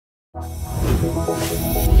Okay,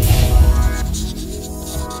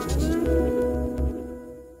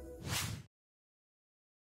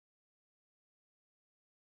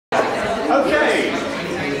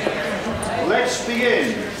 let's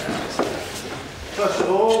begin. First of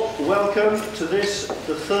all, welcome to this,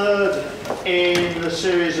 the third in the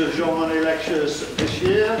series of Jean Monnet lectures this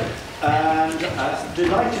year, and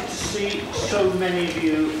delighted to see so many of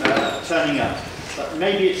you turning up. But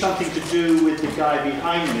maybe it's something to do with the guy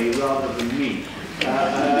behind me rather than me,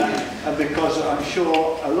 because I'm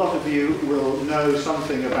sure a lot of you will know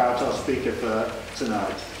something about our speaker for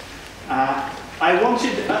tonight. I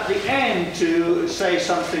wanted at the end to say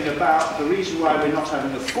something about the reason why we're not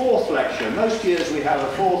having a fourth lecture. Most years we have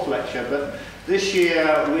a fourth lecture, but this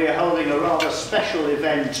year we're holding a rather special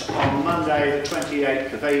event on Monday the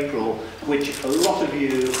 28th of April, which a lot of you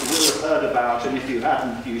will have heard about, and if you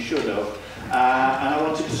hadn't, you should have. And I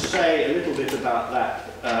wanted to say a little bit about that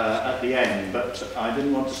at the end, but I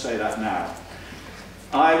didn't want to say that now.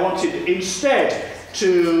 I wanted instead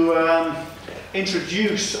to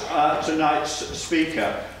introduce tonight's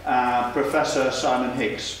speaker, Professor Simon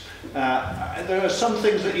Hicks. There are some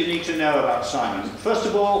things that you need to know about Simon. First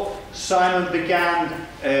of all, Simon began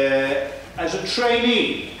as a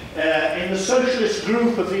trainee in the socialist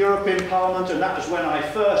group of the European Parliament, and that was when I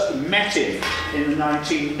first met him in the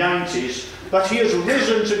 1990s. But he has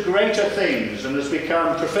risen to greater things and has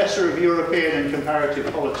become Professor of European and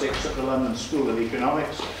Comparative Politics at the London School of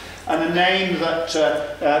Economics, and a name that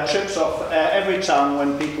trips off every tongue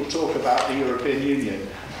when people talk about the European Union,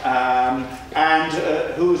 and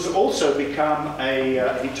who's also become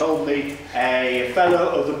he told me, a Fellow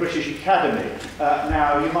of the British Academy.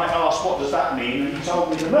 Now, you might ask, what does that mean? And he told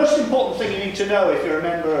me the most important thing you need to know if you're a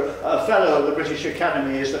member, a Fellow of the British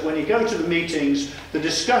Academy, is that when you go to the meetings, the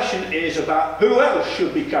discussion is about who else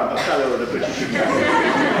should become a Fellow of the British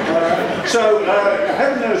Academy. So,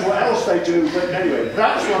 heaven knows what else they do, but anyway,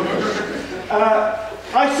 that's one thing.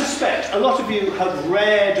 I suspect a lot of you have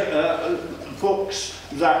read books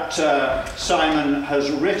that Simon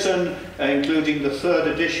has written, including the third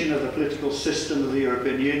edition of the Political System of the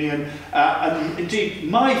European Union, and indeed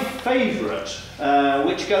my favourite,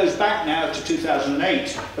 which goes back now to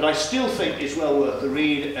 2008, but I still think is well worth the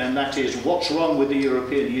read, and that is What's Wrong with the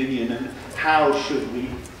European Union and How Should We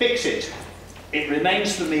Fix It? It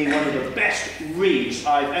remains for me one of the best reads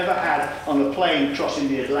I've ever had on a plane crossing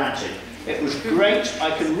the Atlantic. It was great,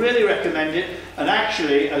 I can really recommend it, and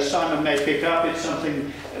actually, as Simon may pick up, it's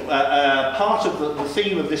something, part of the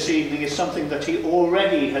theme of this evening is something that he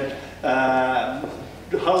already had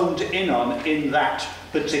honed in on in that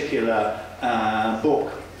particular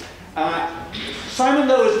book. Simon,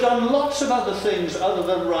 though, has done lots of other things other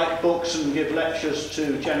than write books and give lectures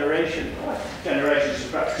to generations is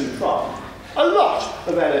perhaps too far, a lot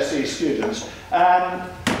of LSE students.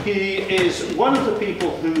 He is one of the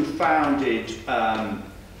people who founded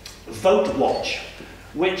Vote Watch,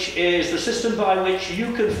 which is the system by which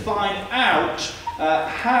you can find out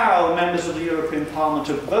how members of the European Parliament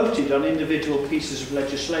have voted on individual pieces of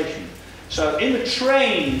legislation. So in the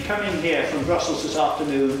train coming here from Brussels this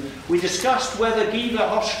afternoon, we discussed whether Guy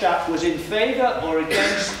Verhofstadt was in favour or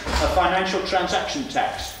against a financial transaction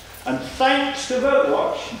tax. And thanks to Vote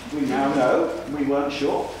Watch, we now know, we weren't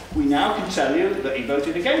sure, we now can tell you that he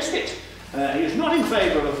voted against it. He is not in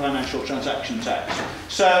favour of a financial transaction tax.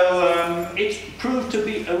 So it's proved to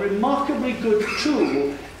be a remarkably good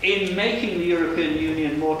tool in making the European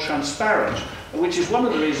Union more transparent, which is one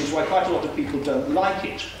of the reasons why quite a lot of people don't like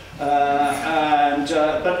it.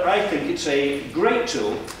 But I think it's a great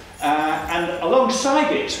tool. And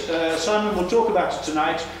alongside it, Simon will talk about it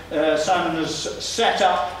tonight, Simon has set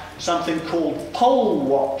up something called Poll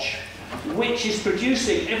Watch, which is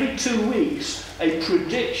producing every 2 weeks a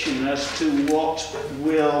prediction as to what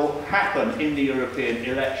will happen in the European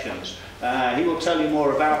elections. He will tell you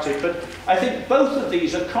more about it, but I think both of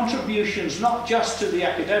these are contributions not just to the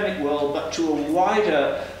academic world, but to a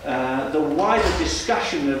wider, the wider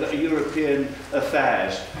discussion of European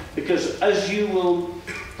affairs. Because as you will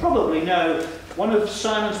probably know, one of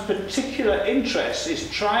Simon's particular interests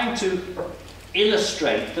is trying to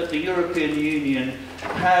illustrate that the European Union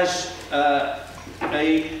has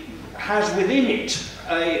within it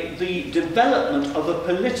the development of a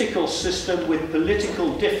political system with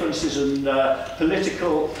political differences and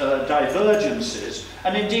political divergences.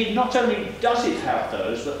 And indeed, not only does it have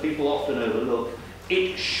those that people often overlook,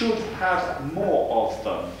 it should have more of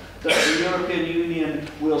them. That the European Union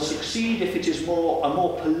will succeed if it is a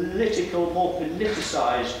more political, more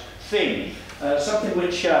politicised thing. something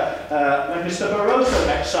which, when Mr. Barroso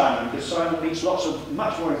met Simon, because Simon meets lots of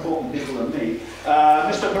much more important people than me,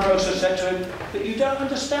 Mr. Barroso said to him, "But you don't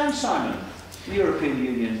understand, Simon, the European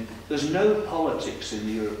Union, there's no politics in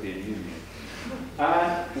the European Union."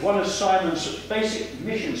 And one of Simon's basic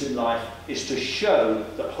missions in life is to show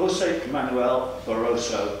that Jose Manuel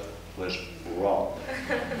Barroso was wrong.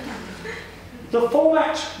 The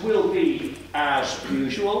format will be as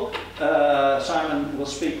usual. Simon will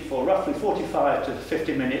speak for roughly 45 to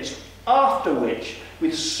 50 minutes, after which,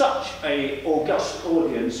 with such an august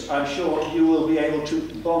audience, I'm sure you will be able to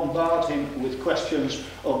bombard him with questions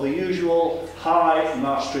of the usual high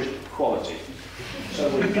Maastricht quality. So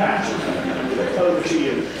with that, over to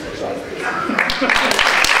you.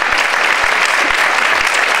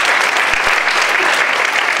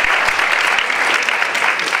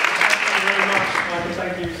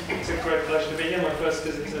 Thank you. It's a great pleasure to be here. My first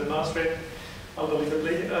visit to Maastricht,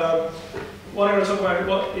 unbelievably. What I'm going to talk about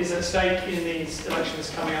what is at stake in these elections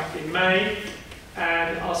coming up in May,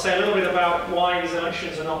 and I'll say a little bit about why these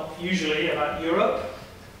elections are not usually about Europe.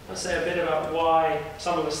 I'll say a bit about why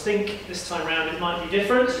some of us think this time round it might be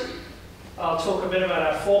different. I'll talk a bit about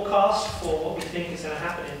our forecast for what we think is going to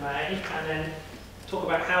happen in May, and then talk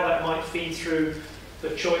about how that might feed through the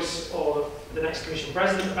choice of the next Commission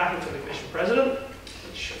President, the battle for the Commission President,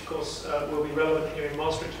 which of course will be relevant here in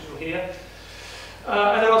Maastricht, as you'll hear.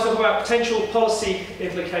 And then I'll talk about potential policy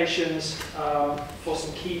implications for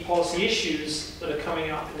some key policy issues that are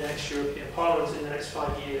coming up in the next European Parliament in the next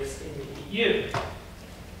 5 years in the EU.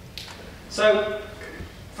 So,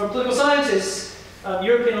 for political scientists,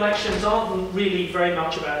 European elections aren't really very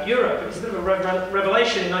much about Europe. It was a bit of a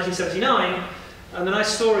revelation in 1979. And the nice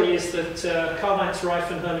story is that Karl-Heinz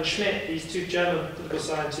Reif and Hermann Schmidt, these two German political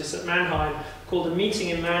scientists at Mannheim, called a meeting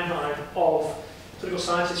in Mannheim of political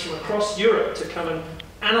scientists from across Europe to come and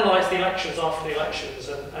analyse the elections after the elections.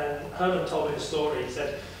 And Hermann told me the story. He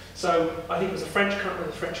said, so I think it was a French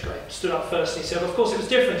guy stood up first and he said, of course it was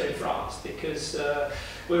different in France because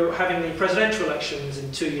we were having the presidential elections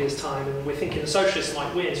in 2 years' time and we're thinking the socialists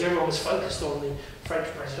might win, so everyone was focused on the French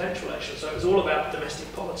presidential election. So it was all about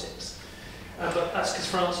domestic politics. But that's because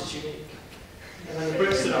France is unique. And then the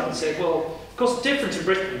Brits stood up and said, well, of course it's different in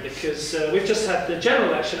Britain because we've just had the general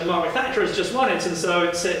election and Margaret Thatcher has just won it, and so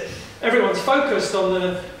it's, everyone's focused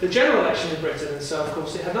on the general election in Britain, and so of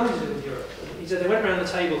course it had nothing to do with Europe. And he said they went around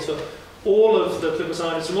the table to all of the political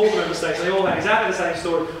scientists from all the member states, and they all had exactly the same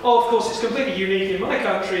story. Oh, of course it's completely unique in my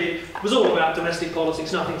country, it was all about domestic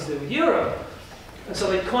politics, nothing to do with Europe. And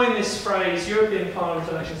so they coined this phrase, European Parliament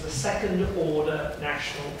elections, the second-order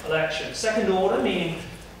national election. Second order meaning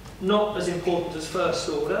not as important as first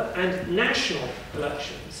order, and national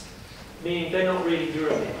elections, meaning they're not really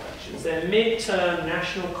European elections. They're mid-term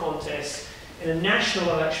national contests in a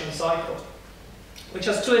national election cycle, which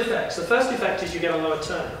has two effects. The first effect is you get a lower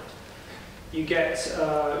turnout. You get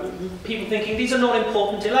people thinking, these are not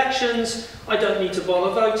important elections, I don't need to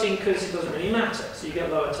bother voting because it doesn't really matter, so you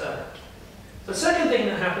get lower turnout. The second thing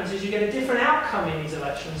that happens is you get a different outcome in these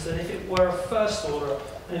elections than if it were a first order,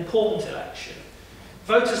 an important election.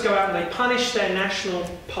 Voters go out and they punish their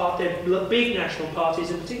their big national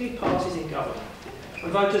parties, and particularly parties in government.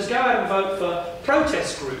 And voters go out and vote for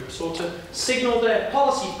protest groups or to signal their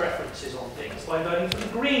policy preferences on things, by voting for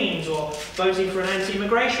the Greens or voting for an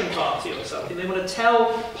anti-immigration party or something. They want to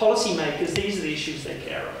tell policymakers these are the issues they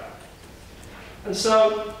care about. And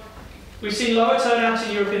so we've seen lower turnouts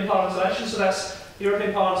in European Parliament elections, so that's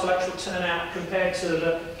European Parliament electoral turnout compared to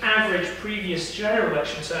the average previous general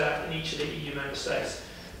election turnout in each of the EU member states.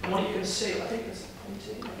 And what you can see, I think there's a point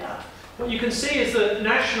here. What you can see is that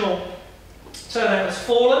national turnout has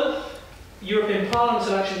fallen. European Parliament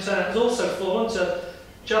election turnout has also fallen to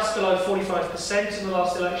just below 45% in the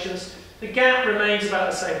last elections. The gap remains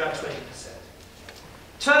about the same, about 20%.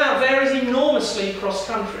 Turnout varies enormously across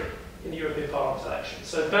country in the European Parliament elections.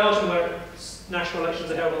 So Belgium, where national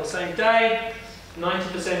elections are held on the same day,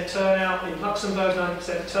 90% turnout. In Luxembourg,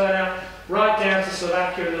 90% turnout. Right down to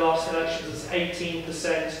Slovakia in the last elections, it's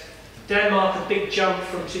 18%. Denmark, a big jump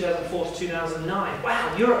from 2004 to 2009.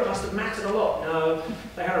 Wow, Europe must have mattered a lot. No,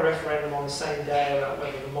 they had a referendum on the same day about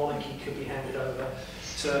whether the monarchy could be handed over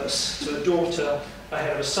to a daughter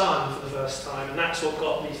ahead of a son for the first time, and that's what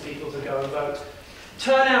got these people to go and vote.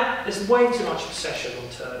 Turnout, there's way too much obsession on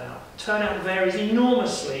turnout. Turnout varies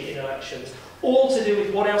enormously in elections, all to do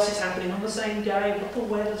with what else is happening on the same day, what the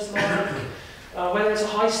weather's like, whether it's a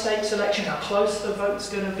high-stakes election, how close the vote's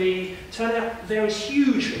going to be. Turnout varies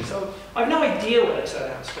hugely, so I've no idea whether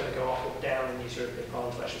turnout's going to go up or down in these European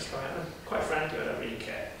Parliament elections coming out, and quite frankly, I don't really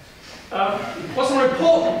care. What's more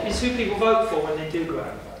important is who people vote for when they do go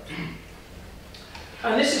out and vote.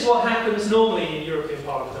 And this is what happens normally in European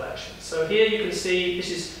Parliament elections. So here you can see this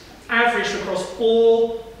is averaged across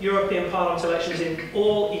all European Parliament elections in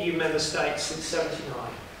all EU member states since '79.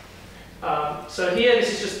 So here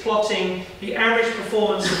this is just plotting the average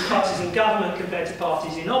performance of parties in government compared to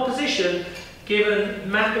parties in opposition, given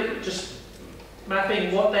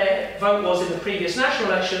mapping what their vote was in the previous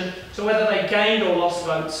national election to whether they gained or lost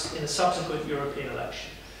votes in a subsequent European election.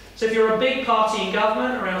 So if you're a big party in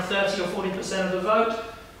government, around 30 or 40% of the vote,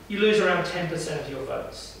 you lose around 10% of your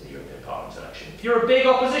votes in the European Parliament election. If you're a big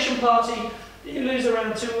opposition party, you lose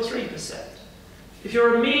around 2 or 3%. If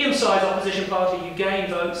you're a medium-sized opposition party, you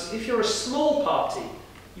gain votes. If you're a small party,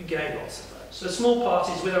 you gain lots of votes. So small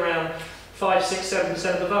parties with around 5, 6,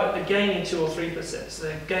 7% of the vote, they're gaining 2 or 3%. So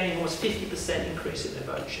they're gaining almost 50% increase in their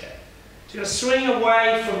vote share. So you're going to swing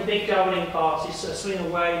away from big governing parties, so swing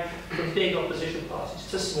away from big opposition parties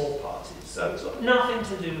to small parties. So it's got nothing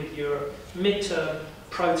to do with Europe, midterm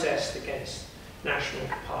protest against national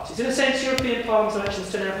parties. In a sense, European Parliament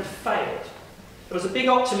elections turned out to have failed. There was a big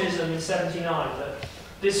optimism in '79 that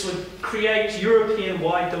this would create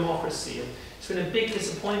European-wide democracy, and it's been a big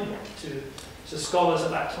disappointment to scholars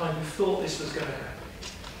at that time who thought this was going to happen.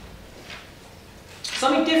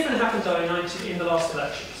 Something different happened though in the last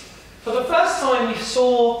elections. For the first time we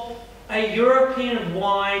saw a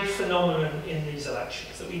European-wide phenomenon in these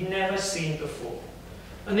elections that we'd never seen before.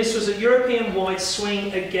 And this was a European-wide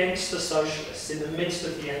swing against the socialists in the midst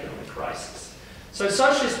of the economic crisis. So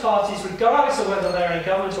socialist parties, regardless of whether they're in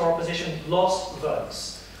government or opposition, lost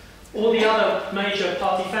votes. All the other major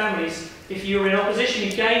party families, if you were in opposition,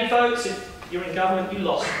 you gained votes. If you're in government, you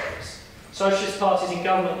lost votes. Socialist parties in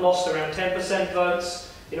government lost around 10%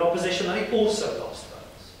 votes. In opposition, they also lost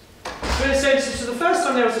votes. So in a sense, this was the first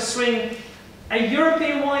time there was a swing, a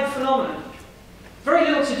European-wide phenomenon. Very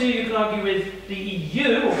little to do, you can argue, with the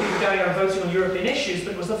EU, or people going around voting on European issues,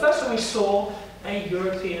 but it was the first time we saw a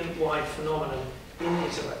European-wide phenomenon in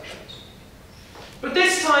these elections. But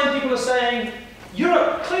this time people are saying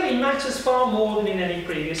Europe clearly matters far more than in any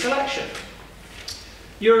previous election.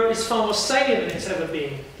 Europe is far more salient than it's ever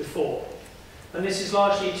been before. And this is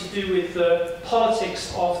largely to do with the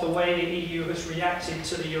politics of the way the EU has reacted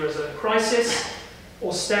to the Eurozone crisis.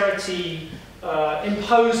 Austerity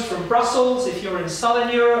imposed from Brussels if you're in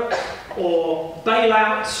Southern Europe, or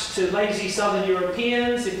bailouts to lazy Southern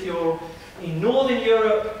Europeans if you're in Northern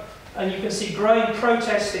Europe. And you can see growing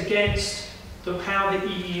protest against how the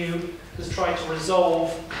EU has tried to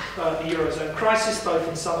resolve the Eurozone crisis, both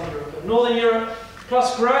in Southern Europe and Northern Europe,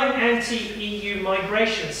 plus growing anti-EU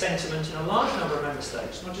migration sentiment in a large number of member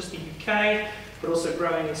states, not just the UK, but also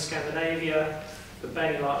growing in Scandinavia, the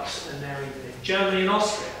Benelux, and now even in Germany and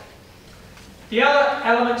Austria. The other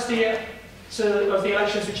element of the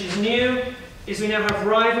elections which is new is we now have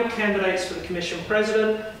rival candidates for the Commission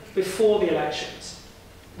President before the elections.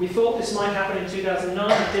 We thought this might happen in 2009,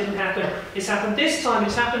 it didn't happen. It's happened this time,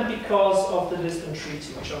 it's happened because of the Lisbon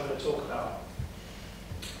Treaty, which I'm going to talk about.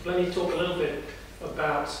 Let me talk a little bit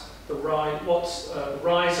about the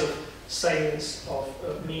rise of salience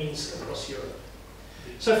of means across Europe.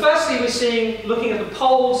 So firstly, we're seeing, looking at the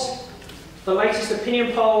polls, the latest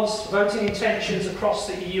opinion polls, voting intentions across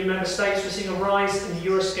the EU member states, we're seeing a rise in the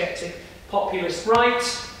Eurosceptic populist right,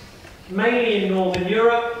 mainly in Northern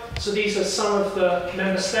Europe. So these are some of the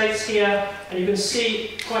member states here, and you can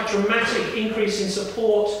see quite dramatic increase in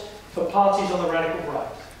support for parties on the radical right.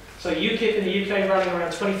 So UKIP in the UK running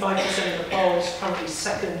around 25% in the polls, currently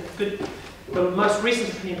second. The most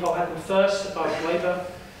recent opinion poll happened first, above Labour.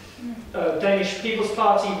 Danish People's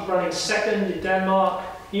Party running second in Denmark.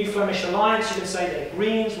 New Flemish Alliance, you can say they're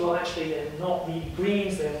Greens. Well, actually, they're not really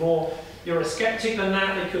Greens. They're more Eurosceptic than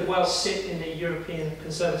that. They could well sit in the European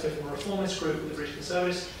Conservative and Reformist group with the British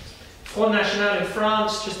Conservatives. Front National in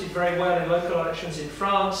France just did very well in local elections in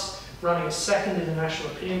France, running second in the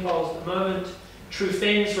national opinion polls at the moment. True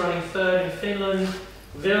Finns running third in Finland.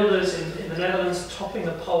 Wilders in the Netherlands topping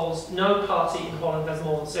the polls. No party in Holland has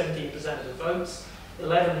more than 17% of the votes.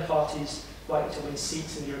 11 parties likely to win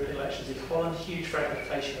seats in the European elections in Holland. Huge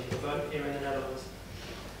fragmentation of the vote here in the Netherlands.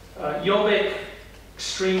 Jobbik,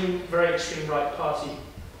 very extreme right party,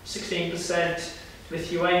 16%.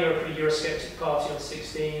 Lithuania, a pretty Eurosceptic party, on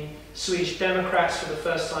 16%. Swedish Democrats for the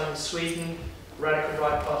first time in Sweden. Radical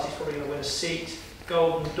right party is probably going to win a seat.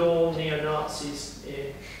 Golden Dawn, neo-Nazis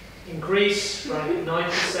in Greece, running at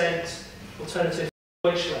 9%. Alternative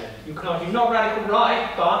Deutschland. You can argue not radical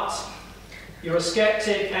right, but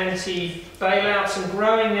Eurosceptic, anti-bailouts, and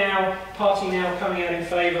growing now, party now coming out in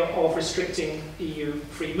favour of restricting EU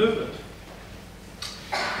free movement.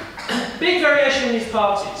 Big variation in these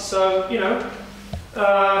parties. So, you know,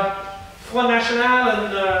 Front National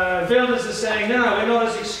and Wilders are saying, no, we're not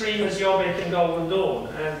as extreme as Jobbik and Golden Dawn.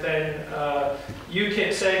 And then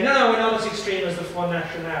UKIP saying, no, we're not as extreme as the Front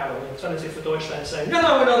National. And the Alternative for Deutschland saying,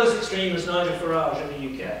 no, we're not as extreme as Nigel Farage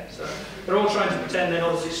in the UK. So they're all trying to pretend they're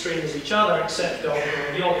not as extreme as each other, except Golden Dawn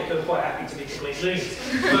and Jobbik, who are quite happy to be complete lunatics.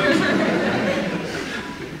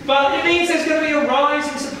 But it means there's going to be a rise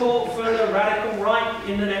in support for the radical right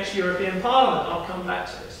in the next European Parliament. I'll come back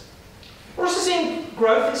to this. We're also seeing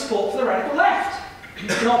growth in support for the radical left,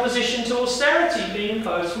 in opposition to austerity being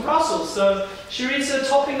imposed from Brussels. So Syriza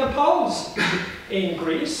topping the polls in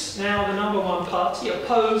Greece, now the #1 party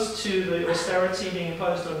opposed to the austerity being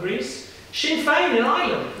imposed on Greece. Sinn Féin in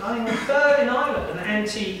Ireland, running the third in Ireland, an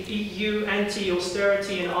anti-EU,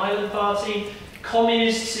 anti-austerity in Ireland party.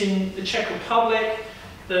 Communists in the Czech Republic.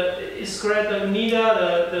 The Izquierda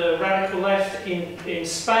Unida, the radical left in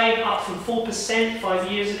Spain, up from 4% 5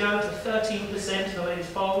 years ago to 13% in the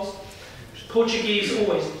latest polls. Portuguese,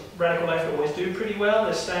 radical left always do pretty well.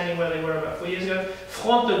 They're standing where they were about 4 years ago.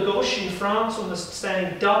 Front de Gauche in France, almost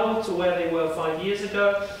standing double to where they were 5 years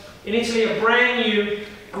ago. In Italy, a brand new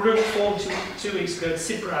group formed two weeks ago,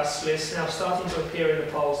 Tsipras list, now starting to appear in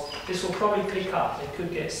the polls. This will probably pick up. It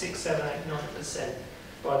could get 6, 7, 8, 9%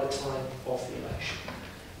 by the time of the election.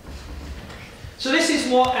 So this is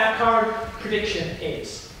what our current prediction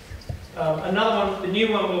is. Another one, the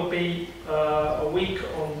new one will be a week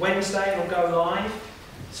on Wednesday, it'll go live.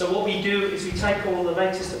 So what we do is we take all the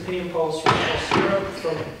latest opinion polls from across Europe,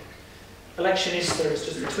 from Electionista, it's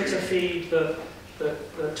just the Twitter feed that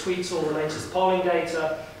tweets all the latest polling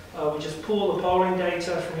data. We just pull the polling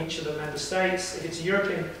data from each of the member states. If it's a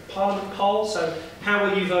European Parliament poll, so how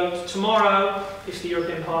will you vote tomorrow if the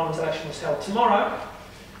European Parliament election was held tomorrow?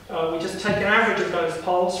 We just take an average of those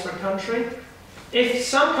polls for a country. If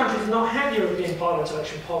some countries have not had European Parliament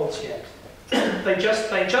election polls yet, they just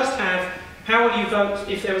have how will you vote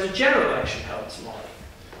if there was a general election held tomorrow.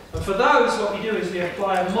 And for those, what we do is we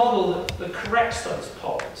apply a model that corrects those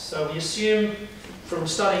polls. So we assume from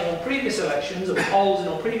studying all previous elections, or polls in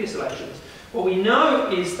all previous elections, what we know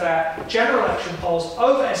is that general election polls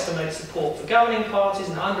overestimate support for governing parties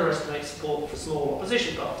and underestimate support for small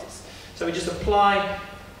opposition parties. So we just apply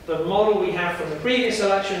the model we have from the previous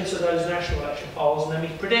election to those national election polls, and then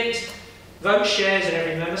we predict vote shares in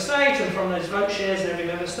every member state, and from those vote shares in every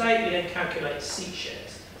member state, we then calculate seat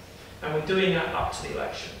shares. And we're doing that up to the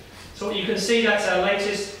election. So what you can see, that's our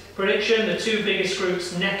latest prediction, the two biggest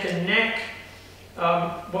groups neck and neck.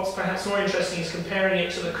 What's perhaps more interesting is comparing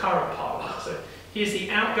it to the current Parliament. So here's the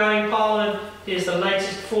outgoing Parliament, here's the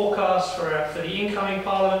latest forecast for the incoming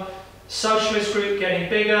Parliament. Socialist group getting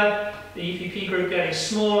bigger, the EPP group getting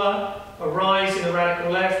smaller, a rise in the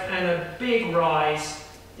radical left, and a big rise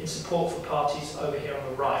in support for parties over here on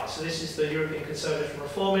the right. So this is the European Conservative and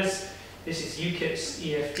Reformists, this is UKIP's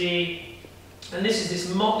EFD, and this is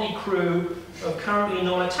this motley crew of currently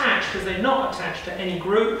non-attached, because they're not attached to any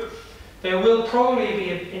group. There will probably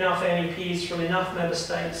be enough MEPs from enough member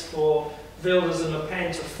states for Wilders and Le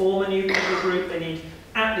Pen to form a new group. They need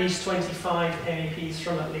at least 25 MEPs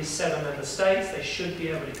from at least 7 member states. They should be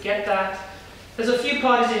able to get that. There's a few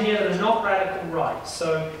parties in here that are not radical right.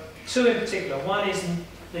 So 2 in particular. One is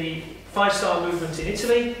the Five-Star Movement in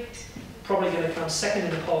Italy, probably going to come second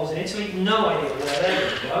in the polls in Italy. No idea where they're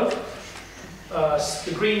going to go.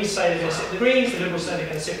 The Greens say they're going to sit with the Greens, the Liberals say they're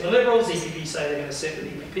going to sit with the Liberals, the EPP say they're going to sit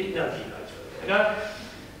with the EPP. Nobody knows where they're going to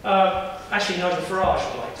go. Actually, Nigel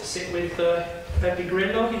Farage would like to sit with Pepe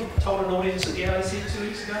Grillo. He told an audience at the LAC 2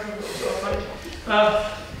 weeks ago.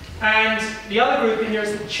 And the other group in here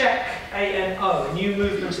is the Czech ANO, a new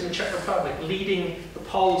movement in the Czech Republic, leading the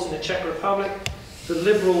polls in the Czech Republic. The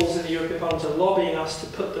Liberals in the European Parliament are lobbying us to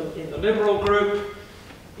put them in the Liberal group.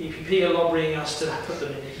 EPP are lobbying us to put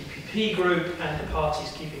them in the EPP group, and the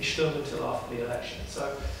party's keeping stum until after the election.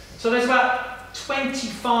 So there's about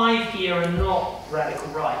 25 here are not radical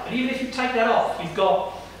right. But even if you take that off, you've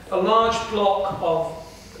got a large block of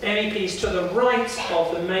MEPs to the right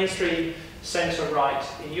of the mainstream centre-right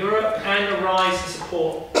in Europe, and a rise in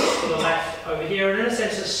support for the left over here, and in a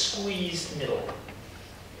sense a squeezed middle.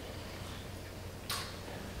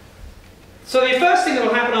 So the first thing that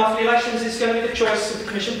will happen after the elections is going to be the choice of the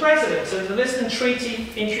Commission President. So the Lisbon Treaty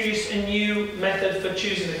introduced a new method for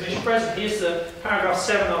choosing the Commission President. Here's the paragraph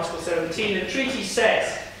 7, article 17. The treaty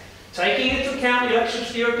says, taking into account the elections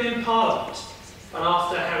to the European Parliament, and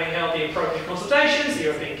after having held the appropriate consultations, the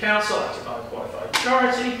European Council, acting by a qualified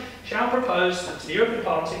majority, shall propose to the European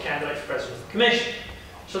Parliament a candidate for President of the Commission.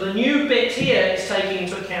 So the new bit here is taking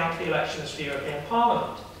into account the elections to the European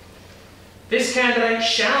Parliament. This candidate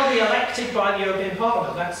shall be elected by the European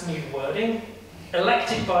Parliament. That's new wording.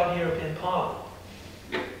 elected by the European Parliament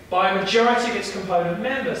by a majority of its component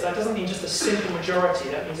members. That doesn't mean just a simple majority,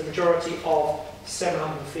 that means a majority of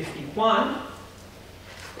 751.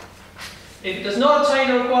 If it does not obtain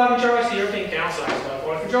the required majority, the European Council has no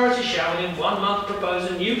required majority, shall within 1 month propose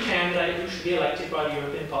a new candidate who should be elected by the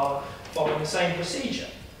European Parliament following the same procedure.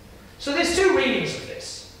 So there's two readings of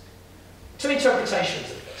this, two interpretations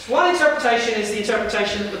of this. One interpretation is the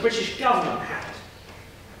interpretation that the British government had,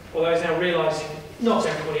 although it's now realising not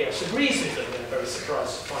everybody else agrees with them, and they're very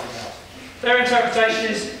surprised to find out. Their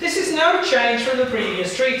interpretation is, this is no change from the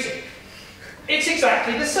previous treaty. It's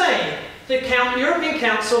exactly the same. The European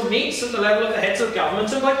Council meets at the level of the heads of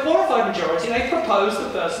government, and by qualified majority they propose the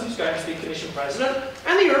person who's going to be Commission President,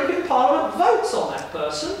 and the European Parliament votes on that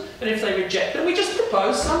person, and if they reject them, we just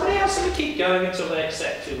propose somebody else, and we keep going until they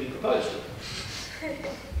accept who we propose to them.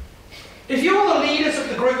 If you're the leaders of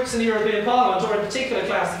the groups in the European Parliament, or in particular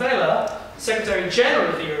Klaus Welle, Secretary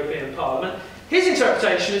General of the European Parliament, his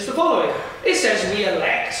interpretation is the following. It says we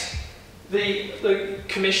elect the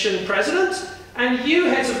Commission President, and you,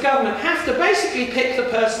 heads of government, have to basically pick the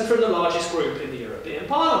person from the largest group in the European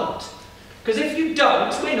Parliament. Because if you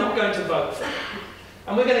don't, we're not going to vote for you.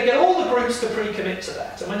 And we're going to get all the groups to pre-commit to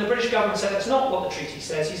that. And when the British government said that's not what the treaty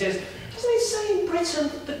says, he says, doesn't it say in Britain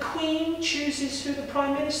that the Queen chooses who the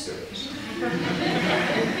Prime Minister is?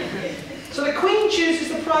 So the Queen chooses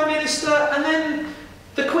the Prime Minister, and then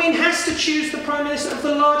the Queen has to choose the Prime Minister of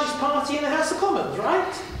the largest party in the House of Commons,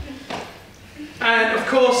 right? And of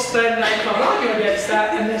course, then they can't argue against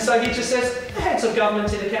that, and then so he just says, the heads of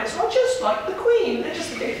government in the council are just like the Queen. They're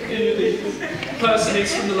just like the person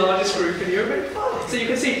is from the largest group in the European Parliament. So you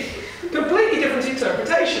can see completely different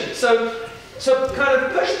interpretations. So kind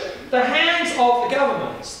of push the hands of the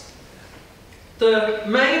governments. The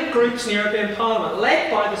main groups in the European Parliament, led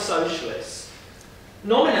by the Socialists,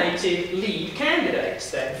 nominated lead candidates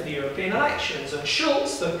then for the European elections. And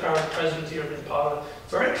Schulz, the current President of the European Parliament,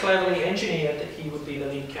 very cleverly engineered that he would be the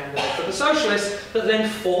lead candidate for the Socialists, but then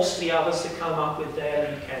forced the others to come up with their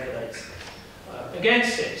lead candidates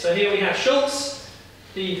against him. So here we have Schulz,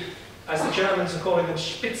 as the Germans are calling them,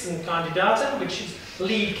 Spitzenkandidaten, which is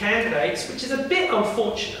lead candidates, which is a bit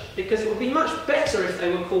unfortunate, because it would be much better if they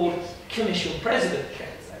were called Commission President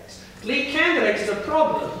candidates. Lead candidates is a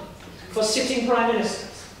problem for sitting Prime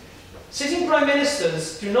Ministers. Sitting Prime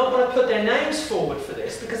Ministers do not want to put their names forward for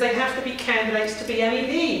this because they have to be candidates to be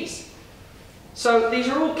MEPs. So these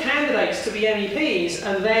are all candidates to be MEPs,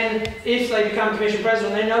 and then if they become Commission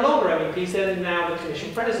President, they're no longer MEPs, they're now the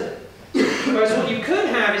Commission President. Whereas what you could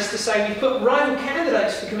have is to say we put rival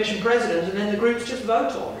candidates for Commission President and then the groups just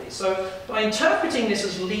vote on these. So by interpreting this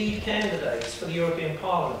as lead candidates for the European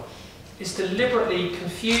Parliament, it's deliberately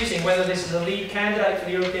confusing whether this is a lead candidate for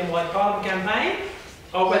the European-wide Parliament campaign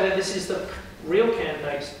or whether this is the real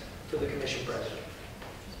candidate for the Commission President.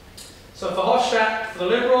 So for Hofstadt, for the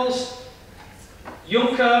Liberals,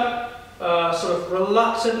 Juncker sort of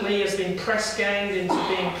reluctantly has been press-ganged into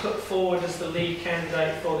being put forward as the lead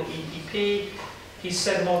candidate for the EPP. He's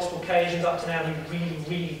said on multiple occasions up to now he really,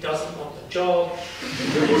 really doesn't want the job.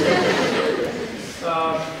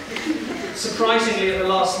 Surprisingly, at the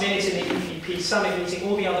last minute in the EPP summit meeting,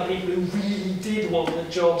 all the other people who really did want the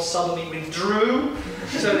job suddenly withdrew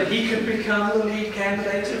so that he could become the lead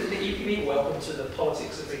candidate of the EPP. Welcome to the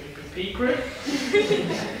politics of the EPP group.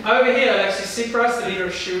 Over here, Alexis Tsipras, the leader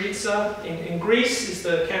of Syriza in Greece, is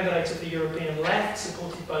the candidate of the European left,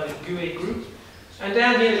 supported by the GUE group. And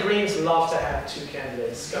down here, the Greens love to have two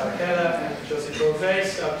candidates, Ska Keller and Josep Bové.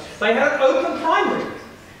 So they had an open primary.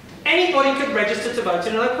 Anybody could register to vote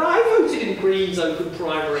in an open primary. I voted in Greens open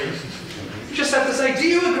primary. You just have to say, do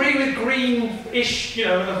you agree with green-ish, you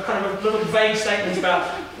know, kind of a little vague statements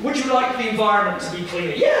about, would you like the environment to be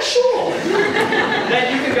cleaner? Yeah, sure.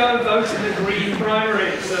 Then you can go and vote in the green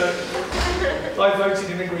primary. So I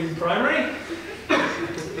voted in the green primary.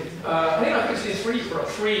 I think I put in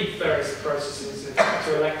three various processes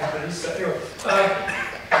to elect these. So anyway,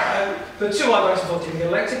 the two I voted for didn't get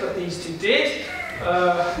elected, but these two did.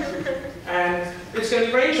 And it's going to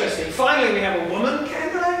be very interesting. Finally, we have a woman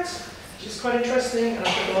candidate, which is quite interesting, and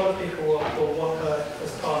I think a lot of people will want her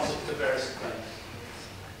as part of the various claims.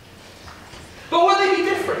 But will they be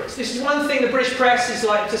different? This is one thing the British press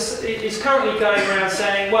is currently going around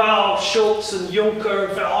saying, well, Schulz and Juncker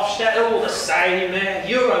and Verhofstadt are all the same, they're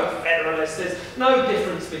Euro-federalists, there's no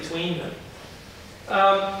difference between them.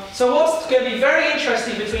 So what's going to be very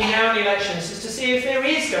interesting between now and the elections is to see if there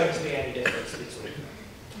is going to be any difference between them.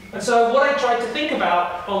 And so what I tried to think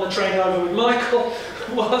about on the train over with Michael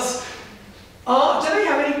was, do they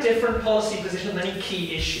have any different policy positions on any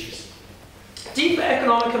key issues? Deeper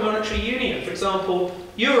economic and monetary union, for example,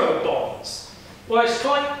 euro bonds. Well,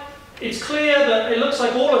 it's clear that it looks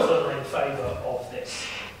like all of them are in favour of this.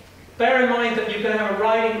 Bear in mind that you're going to have a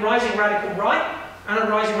rising radical right and a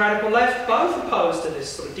rising radical left, both opposed to this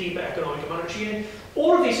sort of deeper economic and monetary union.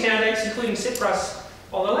 All of these candidates, including Tsipras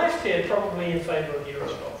on the left here, probably in favour of euro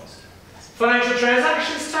bonds. Financial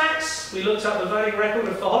transactions tax. We looked up the voting record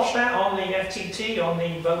of Verhofstadt on the FTT, on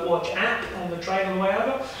the VoteWatch app, on the train on the way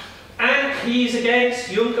over. And he's against,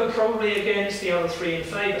 Juncker probably against, the other three in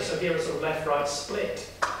favour. So here a sort of left-right split.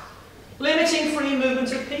 Limiting free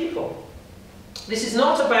movement of people. This is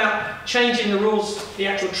not about changing the rules, the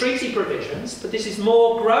actual treaty provisions, but this is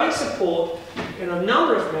more growing support in a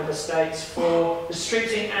number of member states for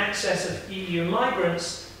restricting access of EU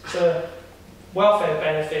migrants to welfare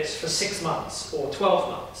benefits for 6 months or 12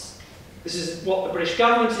 months. This is what the British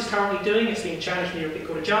government is currently doing. It's being challenged in the European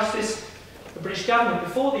Court of Justice. The British government,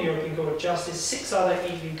 before the European Court of Justice, 6 other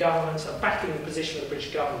EU governments are backing the position of the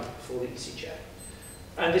British government before the ECJ.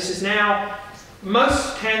 And this is now,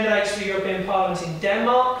 most candidates for the European Parliament in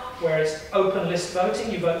Denmark, where it's open list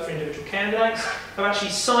voting, you vote for individual candidates, have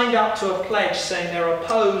actually signed up to a pledge saying they're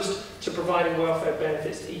opposed to providing welfare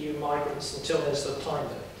benefits to EU migrants until there's the time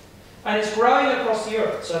limit. And it's growing across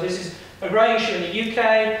Europe. So this is a growing issue in the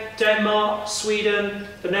UK, Denmark, Sweden,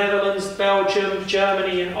 the Netherlands, Belgium,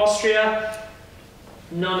 Germany and Austria.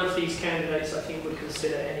 None of these candidates, I think, would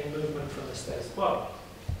consider any movement from the status quo.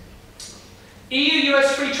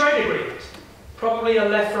 EU-US free trade agreement. Probably a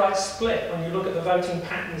left-right split when you look at the voting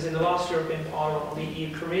patterns in the last European Parliament on the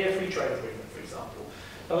EU-Korea free trade agreement, for example.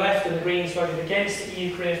 The left and the Greens voted against the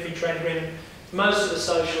EU-Korea free trade agreement. Most of the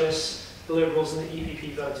Socialists, the Liberals and the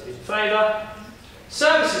EPP voted in favour.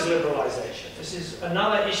 Services liberalisation. This is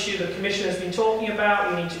another issue the Commission has been talking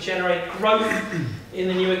about. We need to generate growth in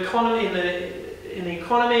the new economy, in the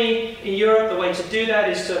economy in Europe. The way to do that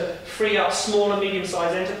is to free up small and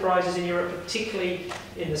medium-sized enterprises in Europe, particularly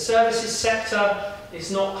in the services sector.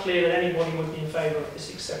 It's not clear that anybody would be in favour of this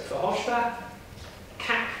except for Verhofstadt.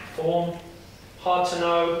 CAP reform. Hard to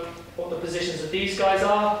know what the positions of these guys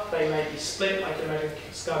are. They may be split. I can imagine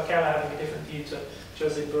Ska Keller having a different view to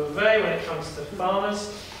José Bové when it comes to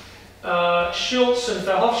farmers. Schulz and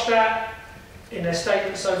Verhofstadt, in their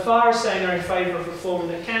statement so far, are saying they're in favour of reforming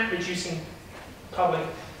the CAP, reducing public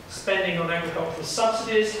spending on agricultural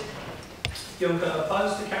subsidies. Juncker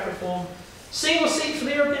opposed to CAP reform. Single seat for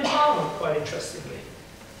the European Parliament, quite interestingly.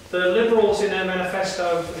 The Liberals in their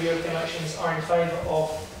manifesto for the European elections are in favour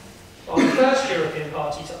of the first European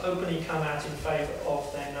party to openly come out in favour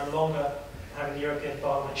of them no longer having the European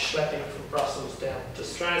Parliament schlepping from Brussels down to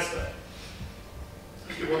Strasbourg.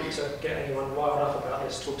 If you want to get anyone riled up about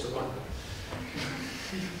this, talk to one.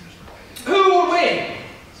 Who will win?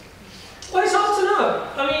 Well, it's hard to know.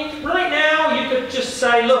 I mean, right now you could just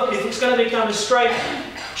say, look, if it's going to become a straight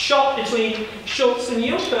shot between Schulz and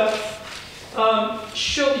Juncker,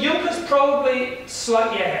 Juncker's probably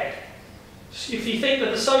slightly ahead. If you think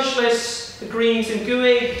that the Socialists, the Greens and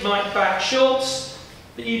GUI might back Schulz,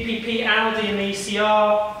 the EPP, ALDE and the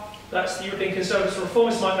ECR, that's the European Conservatives and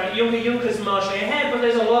Reformists, might back Juncker. Juncker's marginally ahead, but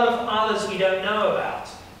there's a lot of others we don't know about.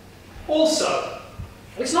 Also,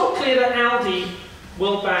 it's not clear that ALDE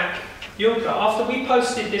will back Juncker. After we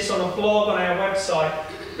posted this on a blog on our website,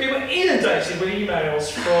 we were inundated with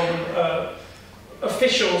emails from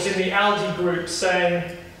officials in the ALDE group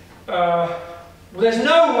saying, well, there's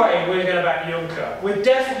no way we're going to back Juncker. We're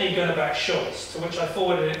definitely going to back Schulz, to which I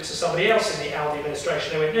forwarded it to somebody else in the ALDE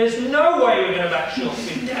administration. They went, there's no way we're going to back Schulz.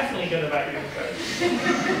 We're definitely going to back Juncker.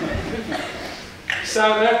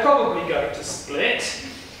 So they're probably going to split.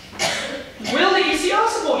 Will the ECR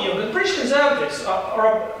support Juncker? The British Conservatives,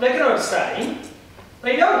 they're going to abstain.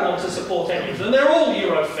 They don't want to support any of them. They're all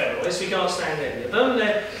Euro-federalists. We can't stand any of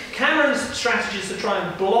them. Cameron's strategy is to try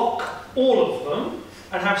and block all of them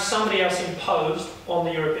and have somebody else imposed on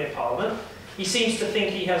the European Parliament. He seems to think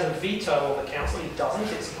he has a veto on the Council. He doesn't.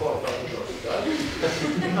 It's a qualified majority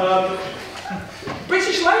vote.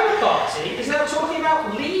 British Labour Party is now talking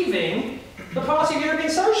about leaving the Party of European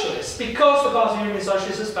Socialists because the Party of European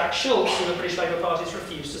Socialists has backed Schulz and the British Labour Party has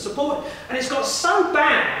refused to support. And it's got so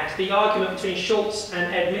bad, the argument between Schulz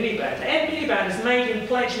and Ed Miliband. Ed Miliband has made him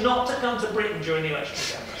pledge not to come to Britain during the election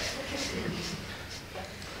campaign.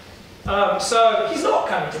 So he's not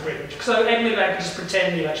coming to Britain. So Ed Miliband can just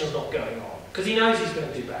pretend the election's not going on because he knows he's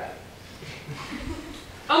going to do bad.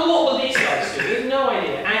 And what will these guys do? We have no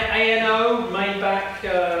idea. ANO, may back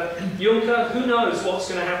Juncker. Who knows what's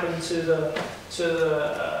going to happen to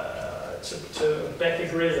Beppe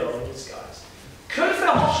Grillo and these guys? Could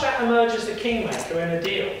Verhofstadt emerge as the kingmaker in a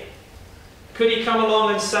deal? Could he come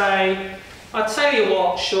along and say, I tell you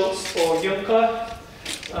what, Schulz or Juncker,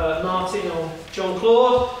 Martin or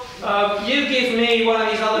Jean-Claude, you give me one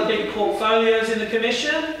of these other big portfolios in the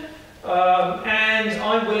Commission, and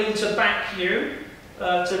I'm willing to back you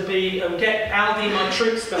to get Aldi, my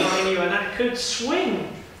troops behind you, and that could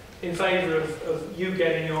swing in favour of you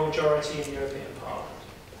getting your majority in the European Parliament.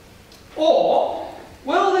 Or,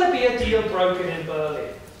 will there be a deal broken in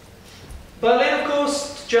Berlin? Berlin, of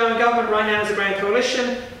course, the German government right now is a grand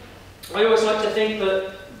coalition. I always like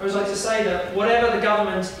to say that whatever the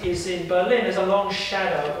government is in Berlin is a long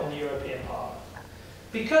shadow on the European Parliament.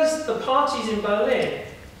 Because the parties in Berlin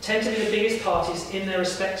tend to be the biggest parties in their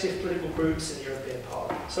respective political groups in the European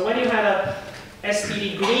Parliament. So when you had a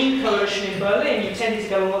SPD Green coalition in Berlin, you tended to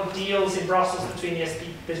get a lot of deals in Brussels between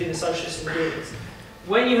the Socialists and the Greens.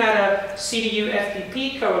 When you had a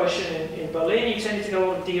CDU-FDP coalition in Berlin, you tended to get a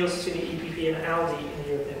lot of deals between the EPP and Aldi in the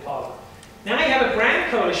European Parliament. Now you have a grand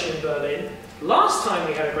coalition in Berlin. Last time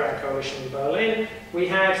we had a grand coalition in Berlin, we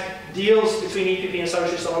had deals between EPP and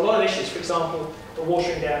Socialists on a lot of issues, for example, the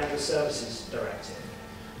watering down of the Services Directive.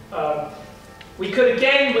 We could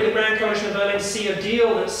again, with the grand coalition in Berlin, see a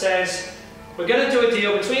deal that says, we're going to do a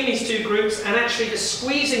deal between these two groups, and actually the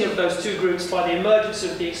squeezing of those two groups by the emergence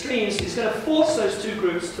of the extremes is going to force those two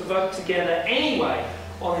groups to vote together anyway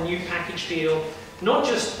on a new package deal, not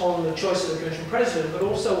just on the choice of the Commission President, but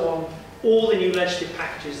also on all the new legislative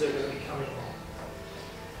packages that are going to be coming on.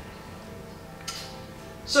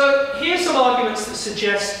 So here's some arguments that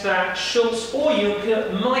suggest that Schulz or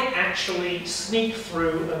Juncker might actually sneak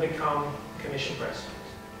through and become Commission President.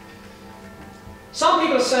 Some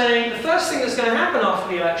people are saying the first thing that's going to happen after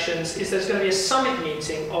the elections is there's going to be a summit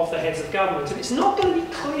meeting of the heads of government, and it's not going to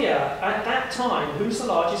be clear at that time who's the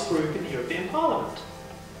largest group in the European Parliament.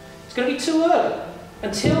 It's going to be too early.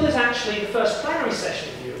 Until there's actually the first plenary session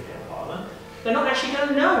of the European Parliament, they're not actually going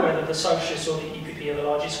to know whether the Socialists or the EPP are the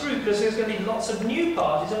largest group, because there's going to be lots of new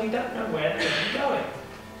parties and we don't know where they're going to be going.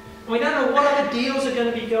 And we don't know what other deals are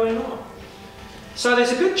going to be going on. So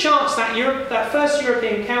there's a good chance that that first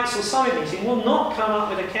European Council summit meeting will not come up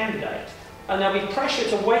with a candidate, and there'll be pressure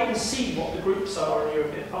to wait and see what the groups are in the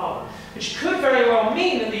European Parliament, which could very well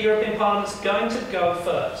mean that the European Parliament's going to go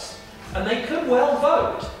first, and they could well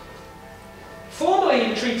vote. Formally,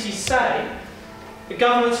 the treaties say the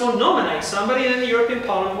governments will nominate somebody and then the European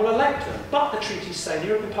Parliament will elect them. But the treaties say the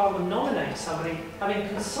European Parliament will nominate somebody having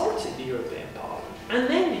consulted the European Parliament, and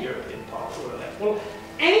then the European Parliament will elect. Well,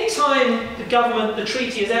 any time the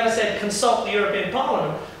treaty has ever said consult the European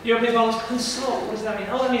Parliament, the European Parliament consult. What does that mean?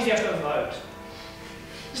 Oh, that means you have to vote.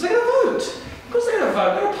 So they're going to vote. Of course they're going to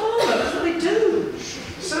vote. They're a parliament. That's what they do.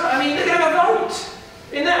 So, I mean, they're going to vote.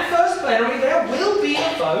 In that first plenary, there will be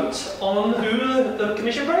a vote on who the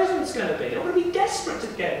Commission President is going to be. They're going to be desperate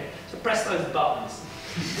to press those buttons.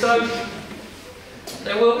 So,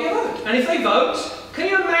 there will be a vote. And if they vote, can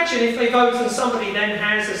you imagine if they vote and somebody then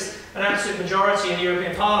has an absolute majority in the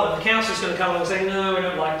European Parliament, the Council is going to come along and say, no, we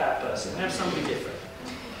don't like that person. We have somebody different.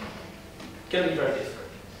 It's going to be very different.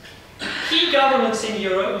 Key governments in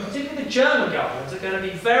Europe, and particularly the German government, are going to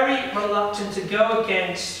be very reluctant to go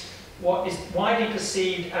against what is widely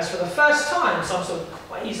perceived as, for the first time, some sort of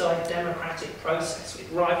quasi-democratic process with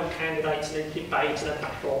rival candidates and a debate and a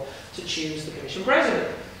battle to choose the Commission President.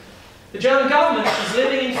 The German government is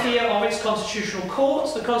living in fear of its constitutional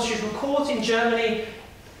court. The constitutional court in Germany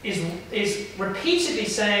is repeatedly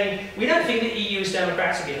saying, we don't think the EU is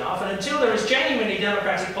democratic enough, and until there is genuinely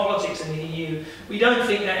democratic politics in the EU, we don't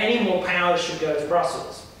think that any more powers should go to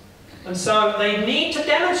Brussels. And so they need to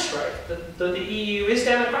demonstrate that the EU is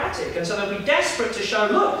democratic, and so they'll be desperate to show,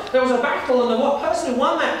 look, there was a battle, and the person who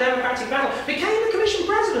won that democratic battle became the Commission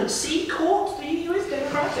President. See, court, the EU is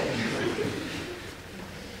democratic.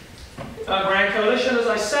 Grand coalition, as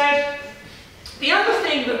I said. The other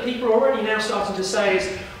thing that people are already now starting to say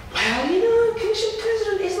is, well, you know, Commission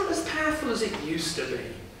President isn't as powerful as it used to be.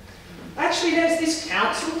 Actually, there's this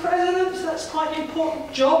Council President, that's quite an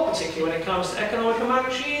important job, particularly when it comes to economic and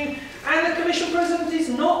monetary, and the Commission President is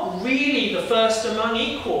not really the first among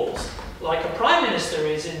equals, like a Prime Minister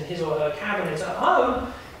is in his or her cabinet at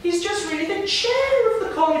home. He's just really the chair of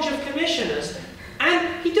the College of Commissioners,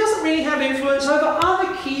 and he doesn't really have influence over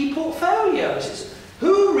other key portfolios.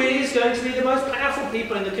 Who really is going to be the most powerful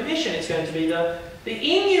people in the Commission? It's going to be the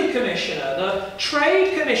EU Commissioner, the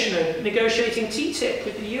Trade Commissioner negotiating TTIP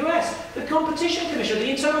with the US, the Competition Commissioner,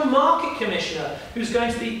 the Internal Market Commissioner, who's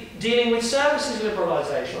going to be dealing with services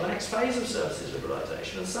liberalisation, or the next phase of services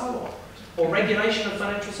liberalisation, and so on, or regulation of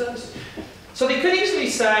financial services. So they could easily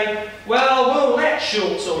say, well, we'll let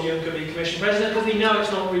Schulz or Juncker be Commission President because we know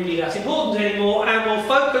it's not really that important anymore, and we'll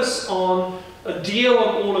focus on a deal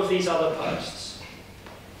on all of these other posts.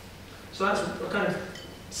 So that's a kind of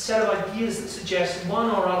set of ideas that suggest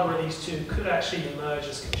one or other of these two could actually emerge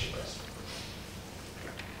as Commission President.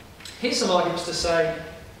 Here's some arguments to say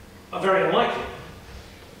are very unlikely.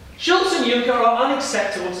 Schulz and Juncker are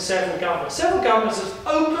unacceptable to several governments. Several governments have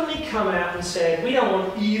openly come out and said, we don't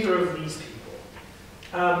want either of these people.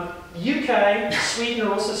 UK, Sweden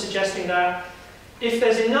are also suggesting that if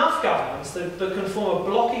there's enough governments that can form a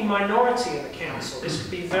blocking minority in the Council, this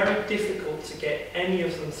could be very difficult to get any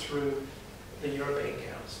of them through the European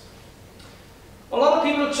Council. A lot of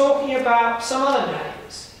people are talking about some other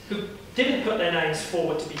names who didn't put their names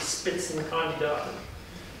forward to be Spitzenkandidaten.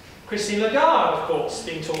 Christine Lagarde, of course,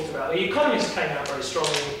 being talked about. The Economist came out very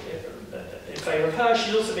strongly in favour of her.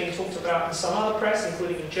 She's also being talked about in some other press,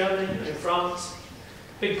 including in Germany and in France.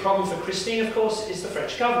 Big problem for Christine, of course, is the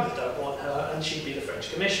French government don't want her, and she'd be the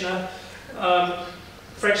French commissioner.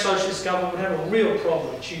 French Socialist government would have a real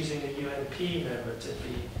problem choosing a UNP member to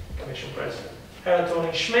be Commission President. Helle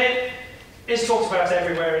Thorning-Schmidt is talked about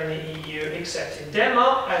everywhere in the EU except in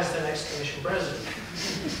Denmark as the next Commission President.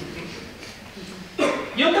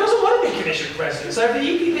 Juncker doesn't want to be Commission President, so if the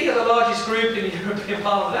EPP are the largest group in the European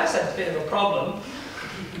Parliament, that's a bit of a problem.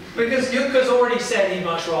 Because Juncker's already said he'd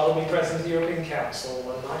much rather be President of the European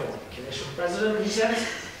Council, and I don't want to be Commission President, he says.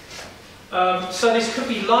 So this could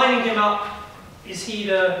be lining him up. Is he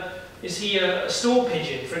a stool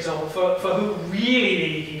pigeon, for example, for who really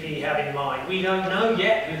the EPP have in mind? We don't know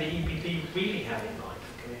yet who the EPP really have in mind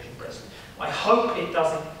for Commission President. I hope it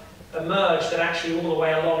doesn't emerge that actually all the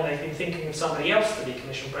way along they've been thinking of somebody else to be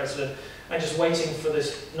Commission President and just waiting for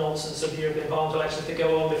this nonsense of the European Parliament elections to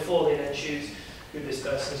go on before they then choose who this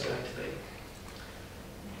person is going to be.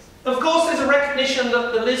 Of course, there's a recognition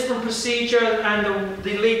that the Lisbon procedure and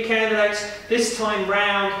the lead candidates this time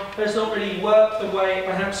round has not really worked the way it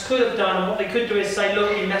perhaps could have done, and what they could do is say,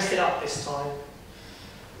 look, we messed it up this time.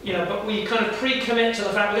 You know, but we kind of pre-commit to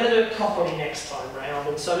the fact we're going to do it properly next time round,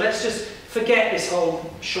 and so let's just forget this whole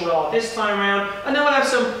charade this time round, and then we'll have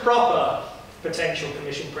some proper potential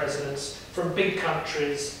Commission Presidents from big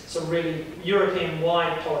countries, some really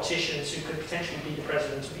European-wide politicians who could potentially be the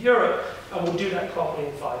President of Europe, and we'll do that properly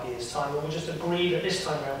in 5 years' time, and we'll just agree that this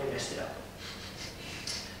time around we messed it up.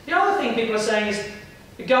 The other thing people are saying is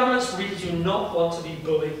the governments really do not want to be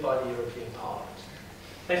bullied by the European Parliament.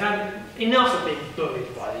 They've had enough of being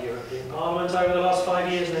bullied by the European Parliament over the last 5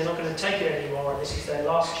 years, and they're not going to take it anymore, and this is their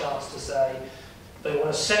last chance to say they want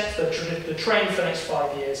to set the train for the next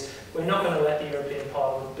 5 years. We're not going to let the European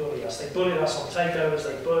Parliament bully us. They bullied us on takeovers,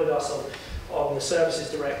 they bullied us on the Services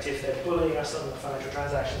Directive, they're bullying us on the Financial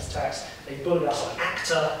Transactions Tax, they bullied us on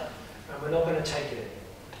ACTA, and we're not going to take it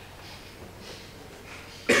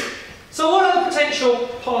anymore. So what are the potential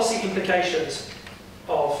policy implications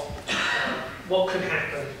of what could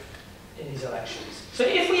happen in these elections? So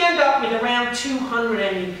if we end up with around 200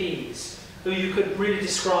 MEPs who you could really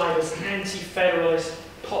describe as anti-federalist,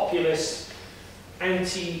 populist,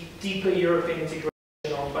 anti-deeper European integration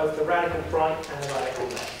on both the radical right and the radical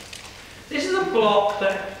left. This is a bloc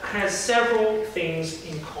that has several things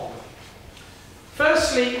in common.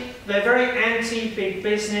 Firstly, they're very anti-big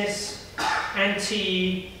business,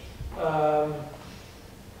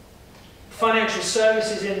 anti-financial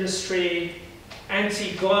services industry,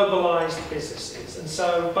 anti-globalized businesses. And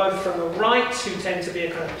so both from the right, who tend to be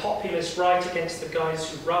a kind of populist right against the guys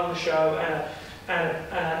who run the show, and an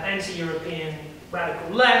anti-European radical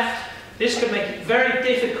left, this could make it very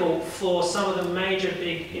difficult for some of the major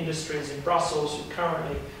big industries in Brussels who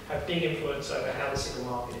currently have big influence over how the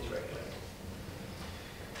single market is regulated.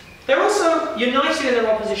 They're also united in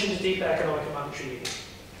their opposition to deeper economic and monetary union.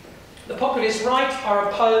 The populist right are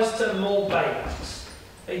opposed to more bailouts.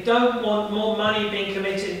 They don't want more money being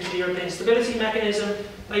committed to the European Stability Mechanism.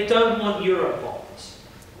 They don't want Eurobonds.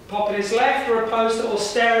 The populist left are opposed to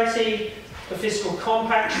austerity, the Fiscal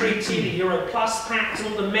Compact Treaty, the Euro Plus Pact,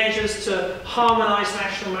 all the measures to harmonise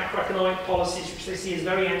national macroeconomic policies, which they see as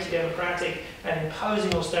very anti-democratic and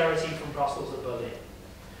imposing austerity from Brussels and Berlin.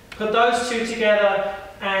 Put those two together,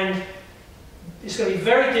 and it's going to be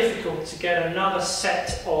very difficult to get another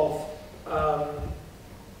set of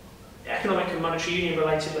economic and monetary union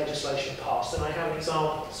related legislation passed. And I have an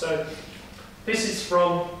example. So this is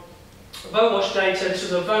from VoteWatch data. This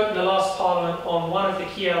was a vote in the last Parliament on one of the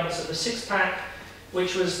key elements of the six-pack,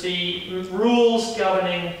 which was the rules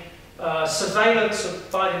governing surveillance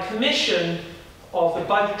by the Commission of the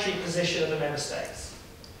budgetary position of the Member States.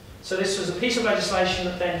 So this was a piece of legislation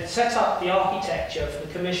that then set up the architecture for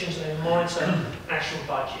the Commission to then monitor national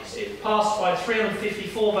budgets. It passed by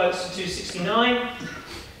 354 votes to 269.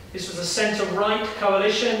 This was a centre-right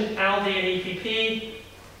coalition, ALDE and EPP,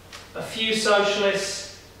 a few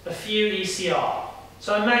socialists, a few ECR.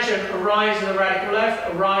 So imagine a rise in the radical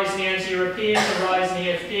left, a rise in the anti-Europeans, a rise in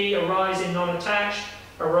the EFD, a rise in non-attached,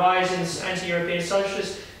 a rise in anti-European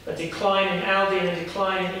socialists, a decline in ALDE and a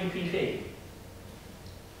decline in EPP.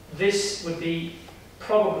 This would be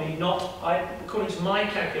probably not, according to my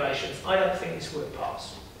calculations, I don't think this would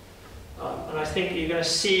pass. And I think you're going to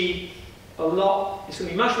see a lot, it's going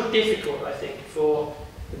to be much more difficult, I think, for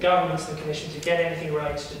the governments and the Commission to get anything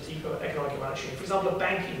related to deeper economic and monetary union. For example, the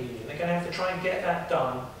banking union, they're going to have to try and get that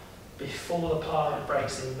done before the Parliament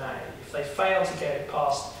breaks in May. If they fail to get it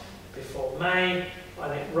passed before May,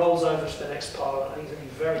 and it rolls over to the next Parliament, I think it's going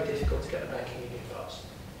to be very difficult to get the banking union passed.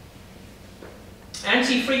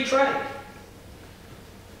 Anti-free trade.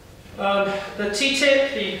 The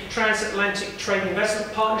TTIP, the Transatlantic Trade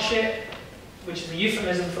Investment Partnership, which is a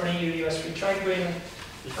euphemism for an EU-US free trade agreement,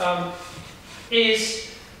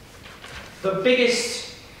 is the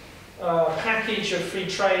biggest package of free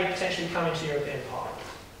trade potentially coming to the European Parliament.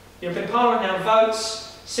 The European Parliament now votes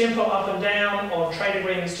simple up and down on trade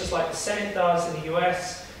agreements just like the Senate does in the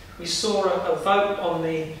US. We saw a vote on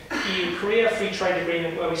the EU-Korea free trade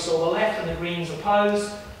agreement where we saw the left and the Greens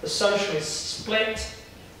opposed, the socialists split,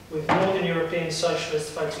 with Northern European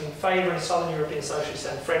socialists voting in favour and Southern European socialists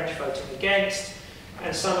and French voting against,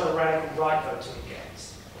 and some of the radical right voting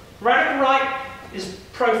against. Radical right is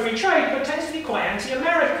pro-free trade, but tends to be quite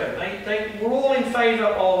anti-American. They were all in favour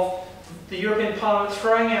of the European Parliament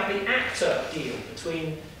throwing out the ACTA deal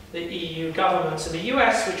between the EU governments and the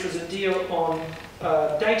US, which was a deal on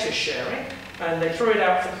data sharing, and they threw it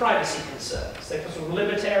out for privacy concerns. They put a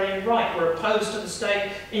libertarian right. We're opposed to the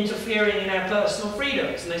state interfering in our personal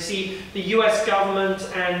freedoms, and they see the US government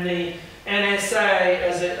and the NSA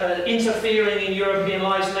as interfering in European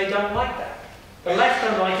lives, and they don't like that. The left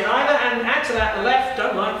don't like it either, and add to that, the left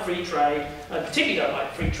don't like free trade, and particularly don't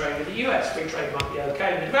like free trade with the US. Free trade might be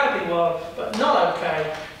okay in the developing world, but not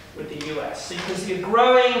okay with the US. So you can see a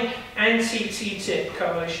growing anti-TTIP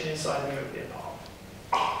coalition inside the European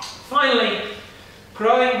Parliament. Finally,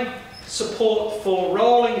 growing support for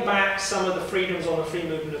rolling back some of the freedoms on the free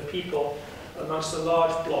movement of people amongst a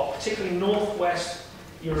large bloc, particularly Northwest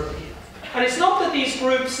European. And it's not that these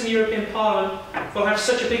groups in the European Parliament will have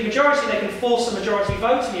such a big majority they can force a majority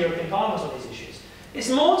vote in the European Parliament on these issues. It's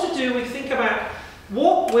more to do with, think about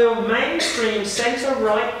what will mainstream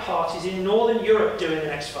centre-right parties in Northern Europe do in the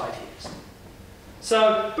next 5 years.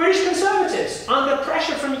 So British Conservatives, under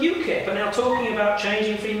pressure from UKIP, are now talking about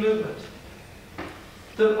changing free movement.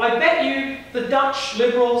 I bet you the Dutch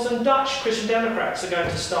Liberals and Dutch Christian Democrats are going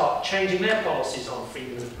to start changing their policies on free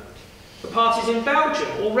movement. The parties in Belgium,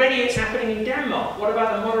 already it's happening in Denmark. What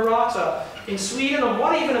about the Moderata in Sweden, and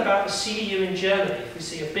what even about the CDU in Germany? If we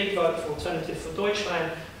see a big vote for Alternative for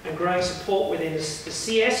Deutschland and growing support within the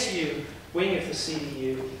CSU wing of the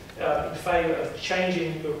CDU in favour of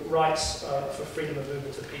changing the rights for freedom of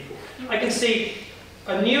movement of people. I can see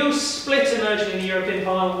a new split emerging in the European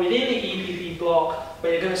Parliament within the EPP bloc,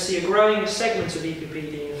 where you're going to see a growing segment of EPP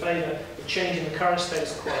being in favour of changing the current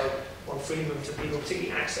status quo on free movement of people,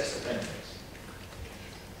 particularly access to benefits.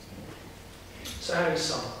 So how do we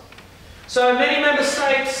sum up? So in many member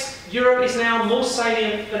states, Europe is now more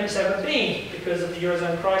salient than it's ever been because of the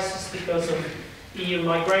Eurozone crisis, because of EU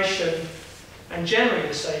migration, and generally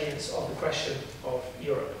the salience of the question of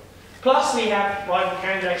Europe. Plus we have rival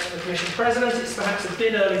candidates for the Commission President. It's perhaps a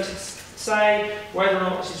bit early to say whether or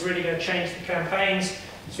not this is really going to change the campaigns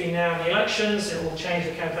between now and the elections. It will change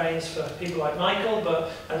the campaigns for people like Michael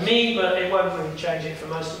and me, but it won't really change it for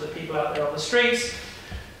most of the people out there on the streets.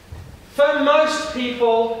 For most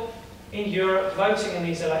people in Europe, voting in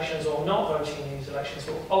these elections or not voting in these elections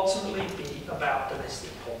will ultimately be about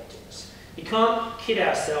domestic politics. You can't kid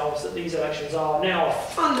ourselves that these elections are now a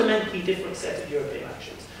fundamentally different set of European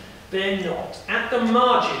elections. They're not. At the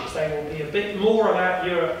margins, they will be a bit more about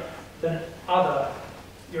Europe than other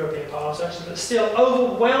European Parliament elections, but still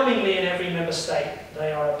overwhelmingly in every member state,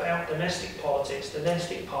 they are about domestic politics,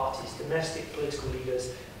 domestic parties, domestic political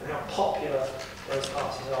leaders, and how popular those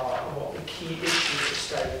parties are and what the key issues at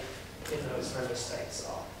stake in those member states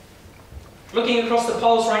are. Looking across the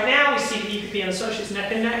polls right now, we see the EPP and the Socialists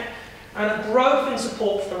neck and neck, and a growth in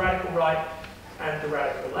support for the radical right and the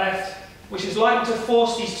radical left, which is likely to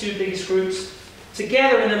force these two biggest groups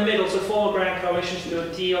together in the middle to form a grand coalition to do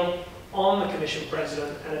a deal on the Commission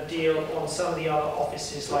President and a deal on some of the other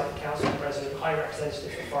offices like the Council President, High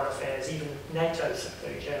Representative for Foreign Affairs, even NATO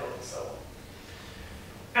Secretary General and so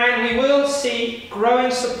on. And we will see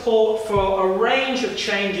growing support for a range of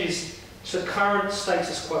changes to current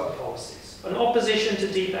status quo policies. an opposition to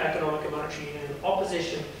deeper economic and monetary union, an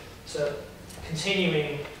opposition to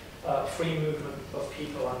continuing free movement of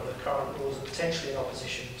people under the current laws, and potentially an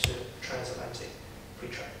opposition to transatlantic free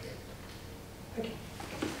trade. Thank you.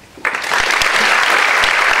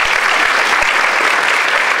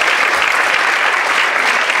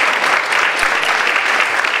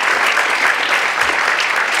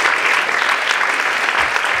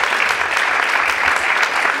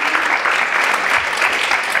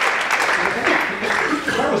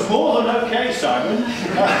 More than okay, Simon.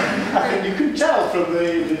 I think you can tell from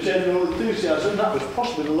the general enthusiasm that was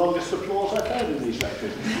possibly the longest applause I've heard in these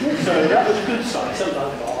lectures. So that was a good sign.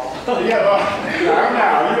 Yeah, well,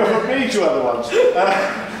 now, you haven't been to other ones.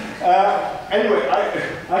 Anyway,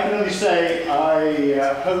 I can only say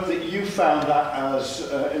I hope that you found that as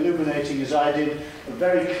illuminating as I did. A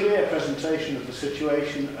very clear presentation of the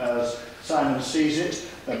situation as Simon sees it.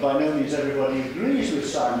 By no means everybody agrees with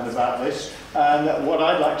Simon about this. And what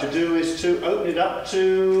I'd like to do is to open it up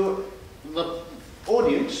to the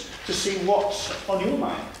audience to see what's on your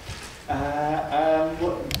mind.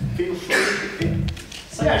 Feel free.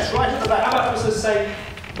 So yes, right at the back. How about also say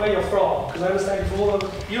where you're from? Because I understand from all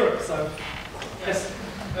over Europe. So yes.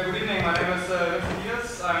 Good evening. My name is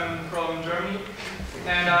Diaz. I'm from Germany,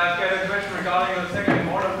 and I've got a question regarding the second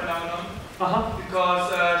order phenomenon. Because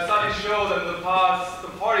studies show that in the past the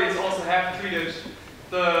parties also have treated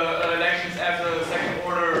the elections as a second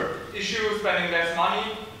order issue, spending less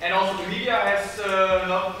money, and also the media has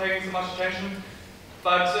not taken so much attention.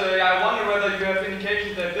 But I wonder whether you have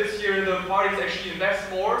indications that this year the parties actually invest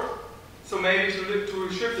more, so maybe to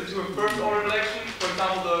shift it to a first order election. For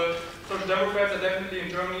example, the Social Democrats are definitely in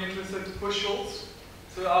Germany interested to push Schulz.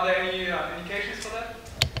 So are there any indications for that?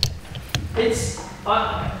 It's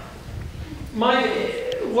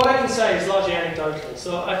what I can say is largely anecdotal.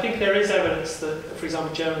 So I think there is evidence that, for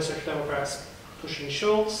example, German Social Democrats pushing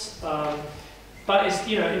Schulz. But it's,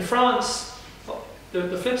 in France,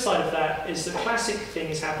 the flip side of that is the classic thing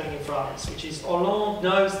is happening in France, which is Hollande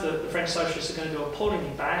knows that the French socialists are going to do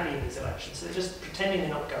appallingly badly in these elections, so they're just pretending they're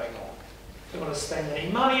not going on. They don't want to spend any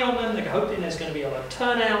money on them, they're hoping there's going to be a low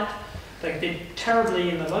turnout. They did terribly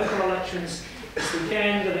in the local elections this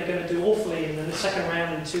weekend, and they're going to do awfully in the second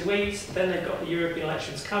round in 2 weeks. Then they've got the European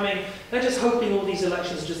elections coming. They're just hoping all these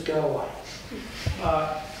elections just go away.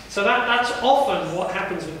 So that's often what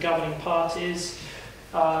happens with governing parties.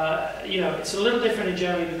 It's a little different in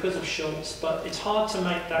Germany because of Schulz, but it's hard to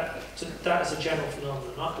make that as a general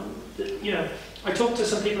phenomenon. I talked to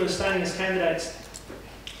some people who are standing as candidates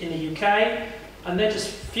in the UK, and they're just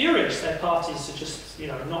furious their parties are just,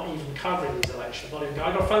 not even covering these elections. I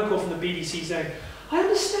got a phone call from the BBC saying, I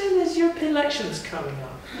understand there's European elections coming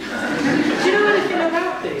up. Do you know anything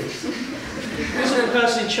about these? This is the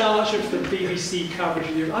person in charge of the BBC coverage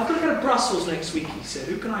of Europe. I've got to go to Brussels next week, he said.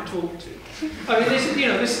 Who can I talk to? I mean,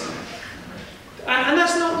 and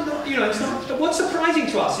that's not, it's not, what's surprising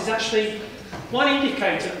to us is actually one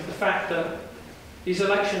indicator of the fact that these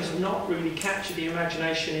elections have not really captured the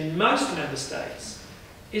imagination in most member states,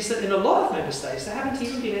 is that in a lot of member states there haven't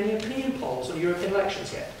even been any opinion polls on European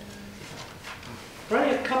elections yet. We're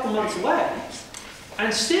only a couple months away,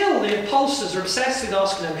 and still the pollsters are obsessed with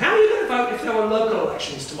asking them, how are you going to vote if there were local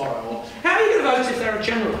elections tomorrow? Or how are you going to vote if there are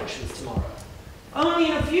general elections tomorrow?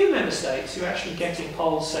 Only in a few member states who are actually getting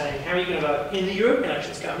polls saying, how are you going to vote in the European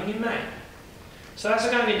elections coming in May? So that's a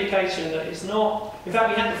kind of indication that it's not, in fact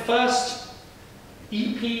we had the first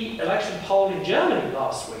EP election poll in Germany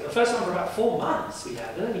last week. The first one for about 4 months we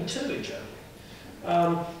had, only 2 in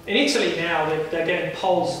Germany. In Italy now, they're getting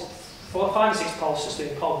polls, 5 or 6 polls just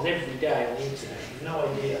doing polls every day on the internet. You have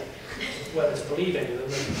no idea whether to believe any of them,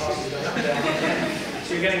 the parties are going up and down.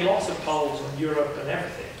 So you're getting lots of polls on Europe and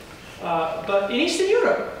everything. But in Eastern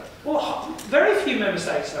Europe, very few member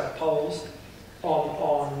states have polls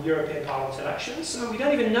on European Parliament elections, so we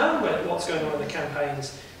don't even know what's going on in the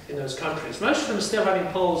campaigns in those countries. Most of them are still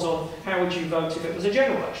having polls on how would you vote if it was a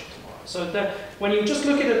general election tomorrow. So when you just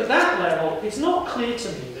look at it at that level, it's not clear to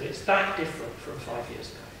me that it's that different from 5 years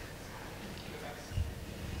ago.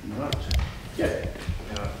 Right. Yeah.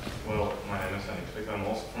 Well, my name is Henrik. I'm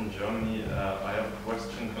also from Germany. I have a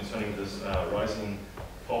question concerning this rising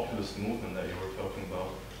populist movement that you were talking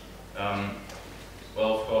about.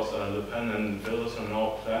 Well, of course, Le Pen and Wilders are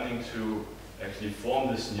now planning to actually form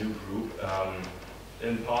this new group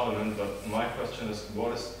in Parliament, but my question is,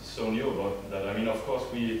 what is so new about that? I mean, of course,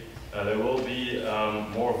 there will be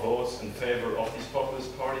more votes in favor of these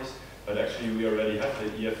populist parties, but actually we already have the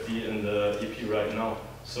EFD and the EP right now.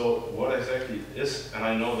 So what exactly is, and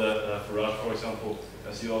I know that Farage, for example,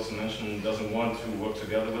 as you also mentioned, doesn't want to work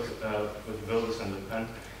together with Wilders and Le Pen.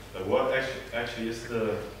 what actually is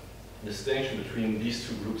the distinction between these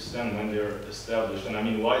two groups then when they're established? And I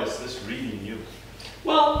mean, why is this really new?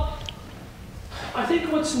 Well, I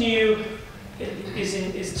think what's new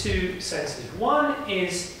is two senses. One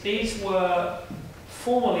is these were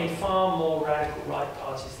formerly far more radical right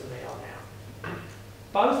parties than they are now.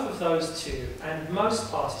 Both of those two, and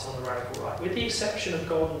most parties on the radical right, with the exception of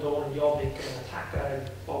Golden Dawn and Jobbik and Attacker and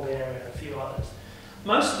Bulgaria and a few others,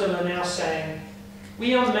 most of them are now saying,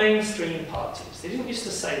 we are mainstream parties. They didn't used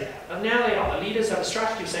to say that, but now they are. The leaders have a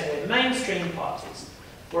strategy of saying we're mainstream parties.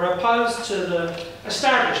 We're opposed to the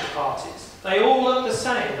established parties. They all look the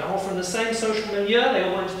same. They're all from the same social milieu. They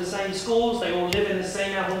all went to the same schools. They all live in the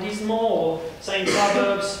same arrondissement or same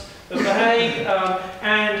suburbs of The Hague.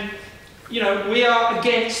 And you know, we are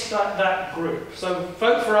against that group. So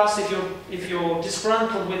vote for us if you're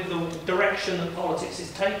disgruntled with the direction that politics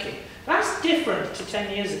is taking. That's different to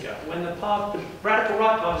 10 years ago when the radical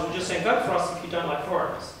right parties were just saying vote for us if you don't like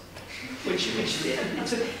foreigners.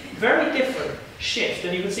 It's a very different shift.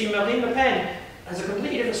 And you can see Marine Le Pen has a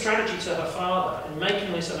completely different strategy to her father in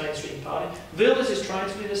making this a mainstream party. Wilders is trying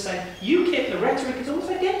to do the same. UKIP, the rhetoric is almost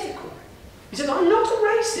identical. He said, I'm not a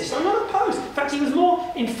racist, I'm not opposed. In fact, he was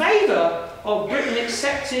more in favour of Britain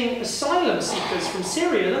accepting asylum seekers from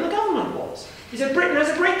Syria than the government was. He said Britain has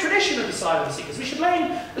a great tradition of asylum seekers. We should let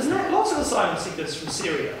in lots of asylum seekers from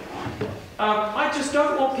Syria. I just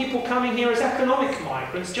don't want people coming here as economic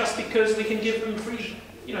migrants just because we can give them free,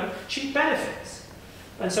 cheap benefits.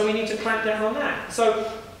 And so we need to clamp down on that.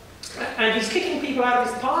 So, and he's kicking people out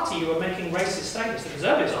of his party who are making racist statements. The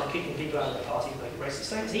Conservatives aren't kicking people out of the party who are making racist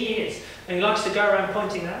statements. He is. And he likes to go around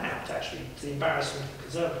pointing that out, actually, to the embarrassment of the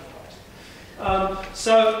Conservative Party.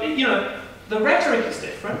 So, the rhetoric is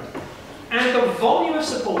different, and the volume of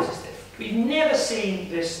support is different. We've never seen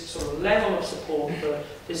this sort of level of support for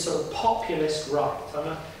this sort of populist right.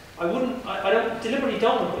 I deliberately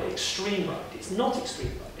don't want to put it extreme right. It's not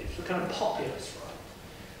extreme right. It's the kind of populist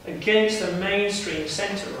right against the mainstream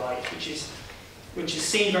centre right, which is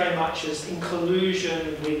seen very much as in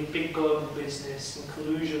collusion with big global business, in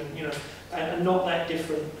collusion, and not that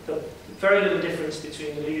different. The very little difference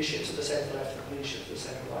between the leaderships of the centre left and the leaderships of the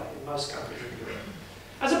centre right in most countries in Europe,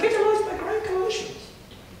 as epitomised by great coalitions.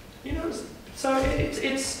 So it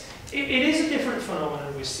is a different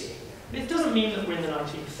phenomenon we're seeing. It doesn't mean that we're in the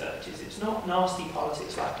 1930s. It's not nasty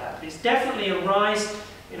politics like that. But it's definitely a rise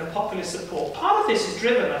in a populist support. Part of this is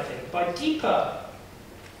driven, I think, by deeper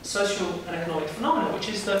social and economic phenomena,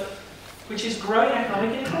 which is growing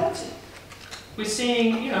economic inequality. We're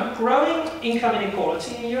seeing, growing income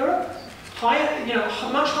inequality in Europe,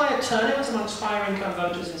 much higher turnout amongst higher income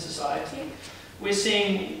voters in society. We're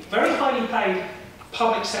seeing very highly paid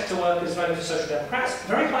public sector workers voting for Social Democrats,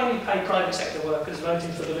 very highly paid private sector workers voting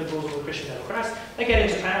for the Liberals or the Christian Democrats. They get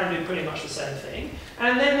into power and do pretty much the same thing.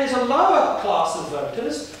 And then there's a lower class of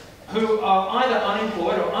voters who are either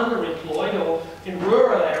unemployed or underemployed or in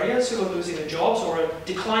rural areas who are losing their jobs or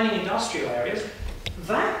declining industrial areas.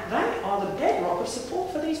 That are the bedrock of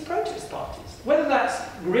support for these protest parties. Whether that's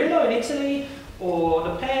Grillo in Italy, or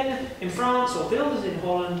Le Pen in France, or Wilders in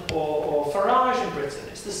Holland, or Farage in Britain.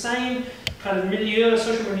 It's the same kind of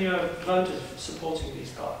social milieu of voters supporting these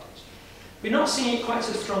parties. We're not seeing it quite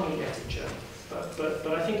so strongly yet in Germany, but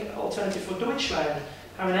I think Alternative for Deutschland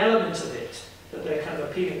have an element of it that they're kind of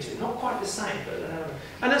appealing to. Not quite the same, but an element.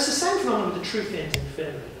 And it's the same phenomenon with the Truth Ends in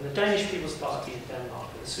Finland, and the Danish People's Party in Denmark,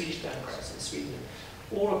 and the Swedish Democrats in Sweden.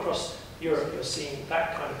 All across Europe you're seeing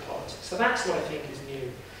that kind of politics. So that's what I think is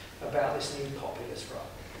new about this new populist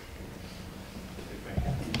right.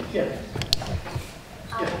 Yeah.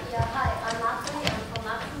 Hi, I'm Natalie, I'm from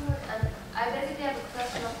Luxembourg, and I basically have a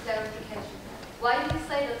question of clarification. Why do you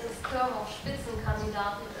say that this term of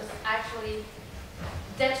Spitzenkandidaten is actually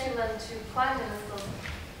detriment to prime ministers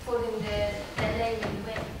putting their name in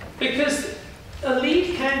the way? Because a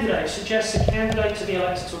lead candidate suggests a candidate to be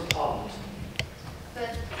elected to a parliament.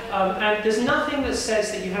 And there's nothing that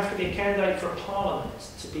says that you have to be a candidate for a parliament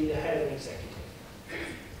to be the head of an executive.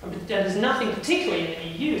 There's nothing particularly in the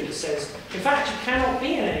EU that says, in fact, you cannot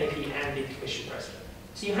be an MEP and be Commission President.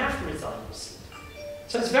 So you have to resign your seat.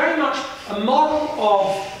 So it's very much a model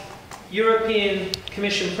of European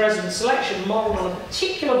Commission President selection modeled on a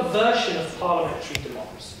particular version of parliamentary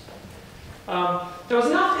democracy. There was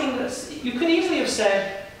nothing you could easily have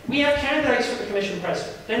said, we have candidates for the Commission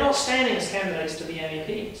President. They're not standing as candidates to be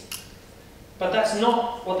MEPs. But that's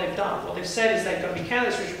not what they've done. What they've said is they've got to be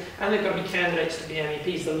candidates for, and they've got to be candidates to be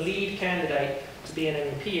MEPs. The lead candidate to be an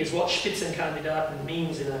MEP is what Spitzenkandidaten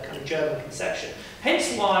means in a kind of German conception.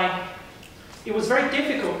 Hence why it was very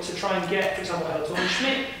difficult to try and get, for example, Helle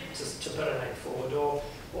Thorning-Schmidt to put a name forward, or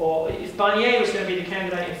Or if Barnier was going to be the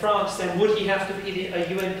candidate in France, then would he have to be a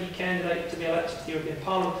UMP candidate to be elected to the European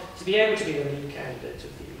Parliament to be able to be the lead candidate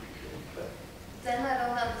of the European Parliament? Then I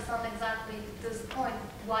don't understand exactly this point.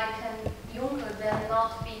 Why can Juncker then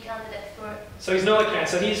not be candidate for... So he's not a candidate,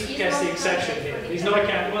 so he's guess the exception here. He's not a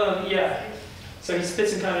candidate, well, yeah. So he's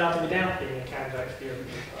Spitzenkandidat without being a candidate for the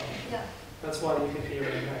European Parliament. Yeah. That's why the UPP are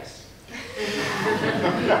in mess.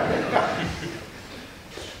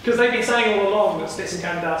 Because they've been saying all along that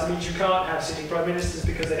Spitzenkandidaten means you can't have sitting prime ministers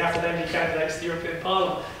because they'd have to then be candidates to the European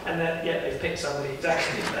Parliament, and then yet they've picked somebody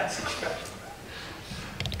exactly in that situation.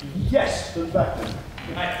 Yes, the back then.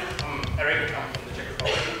 Hi, I'm Eric. I'm from the Czech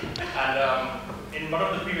Republic, and in one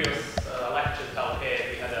of the previous lectures held here,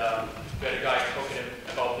 we had a guy talking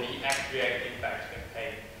about the Act-React Impact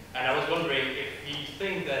campaign, and I was wondering if you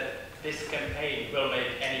think that this campaign will make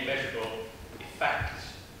any measurable effect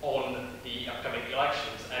on the upcoming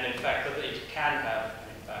elections, and in fact that it can have an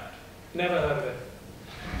impact. Never heard of it.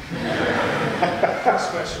 Next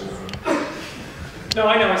question. No,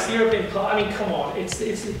 I know, it's the European Parliament. I mean, come on, it's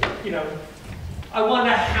you know, I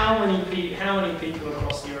wonder how many people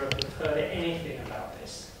across Europe have heard anything about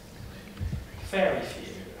this. Very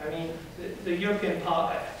few. I mean, the European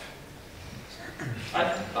Parliament,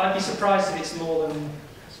 I'd be surprised if it's more than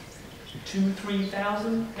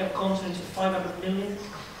 2,000-3,000, have a continent of 500 million.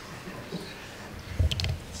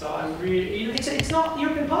 So I'm really, it's not the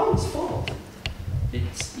European Parliament's fault.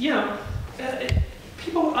 It's, you know,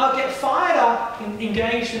 people get fired up and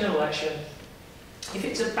engaged in an election if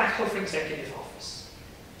it's a battle for executive office.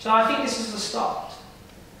 So I think this is the start.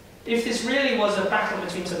 If this really was a battle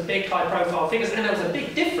between some big high-profile figures, and there was a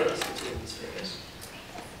big difference between these figures,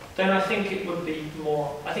 then I think it would be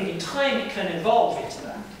more, I think in time it can evolve into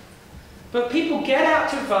that. But people get out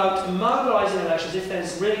to vote and mobilize in elections if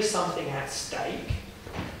there's really something at stake.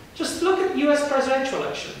 Just look at US presidential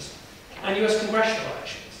elections and US congressional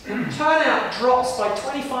elections. Turnout drops by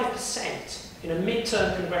 25% in a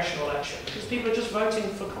midterm congressional election because people are just voting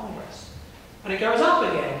for Congress. And it goes up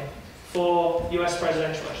again for US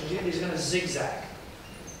presidential elections. These are going to zigzag.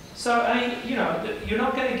 So, I mean, you know, you're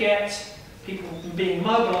not going to get people being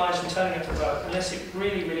mobilized and turning up to vote unless it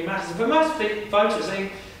really, really matters. And for most voters,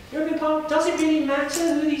 European Parliament, does it really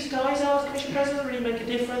matter who these guys are? Commission President really make a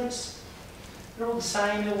difference? They're all the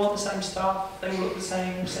same, they all want the same stuff, they all look the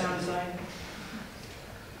same, sound the same.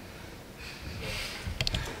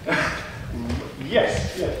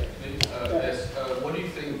 Yes, yes. What do you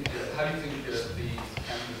think, how do you think the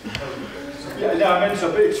candidate... Yeah, no, I meant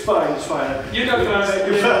so, but it's fine, it's fine. You go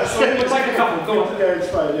first. We'll take a couple, go on. Yeah, it's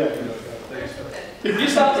fine, yeah. You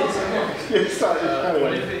started. You started.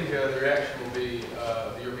 What do you think the reaction will be,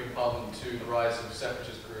 the European Parliament, to the rise of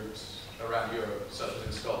separatist groups around Europe, such as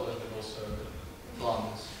in Scotland and also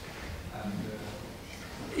Flanders? And,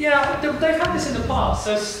 yeah, they've had this in the past.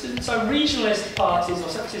 So regionalist parties or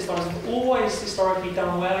separatist parties have always historically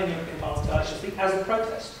done well in European Parliament elections as a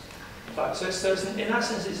protest vote. So in that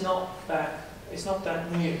sense, it's not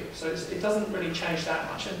that new. So it doesn't really change that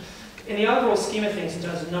much. And in the overall scheme of things, in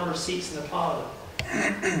terms of number of seats in the Parliament,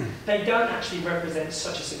 they don't actually represent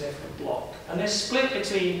such a significant bloc. And they're split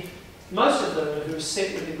between most of them who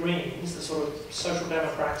sit with the Greens, the sort of social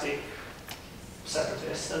democratic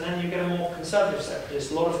separatists, and then you get a more conservative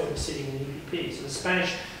separatist, a lot of whom are sitting in the EPP. So the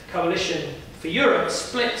Spanish coalition for Europe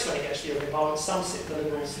splits when it gets to the European Parliament. Some sit with the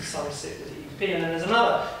Liberals and some sit with the EPP, and then there's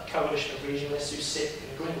another coalition of regionalists who sit in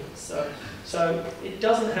the Greens. So it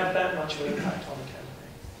doesn't have that much of an impact on the campaign.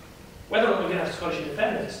 Whether or not we're going to have Scottish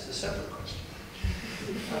independence is a separate question.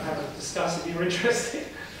 I'll have to discuss if you're interested.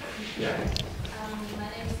 Yeah. My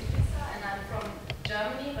name is Elisa, and I'm from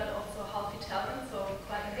Germany, but also half Italian, so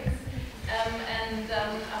quite a mix. I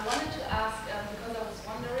wanted to ask, because I was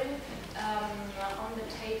wondering, on the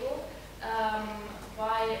table,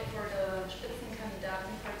 why for the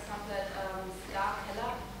Spitzenkandidaten, for example, at Ska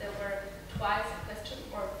Keller, there were twice a question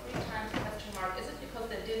or 3 times a question mark. Is it because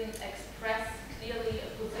they didn't express clearly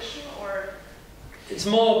a position, or? It's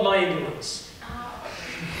more my ignorance.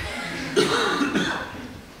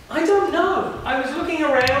 I don't know. I was looking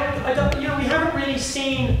around. We haven't really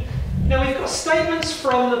seen. We've got statements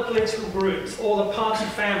from the political groups or the party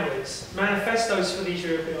families, manifestos for these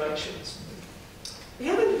European elections. We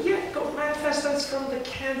haven't yet got manifestos from the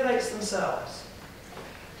candidates themselves.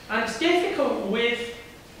 And it's difficult with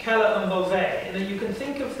Keller and Beauvais in that you can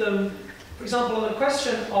think of them, for example, on the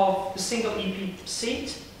question of the single EP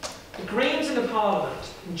seat. The Greens in the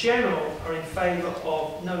Parliament, in general, are in favour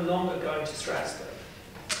of no longer going to Strasbourg.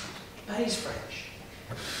 But he's French.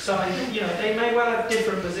 So, they may well have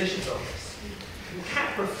different positions on this.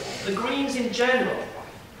 Cap reform. The Greens in general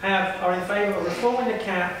are in favour of reforming the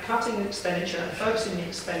cap, cutting the expenditure, and focusing the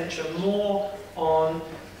expenditure more on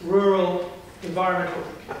rural, environmental,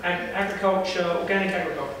 agriculture, organic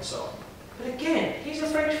agriculture, and so on. But again, he's a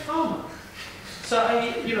French farmer. So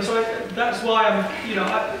that's why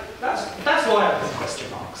that's why I put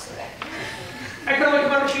question marks there. Economic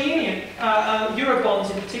and monetary union, Eurobonds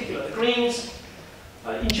in particular. The Greens,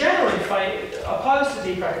 in general, opposed to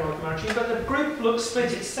deeper economic and monetary union, but the group looks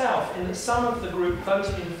split itself in that some of the group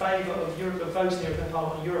voted in favour of votes in the European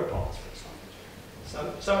Parliament on Eurobonds, for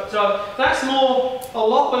example. So that's more. A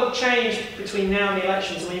lot will change between now and the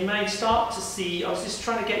elections, and we may start to see. I was just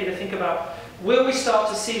trying to get you to think about: will we start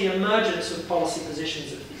to see the emergence of policy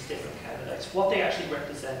positions of these different candidates, what they actually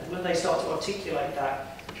represent, and when they start to articulate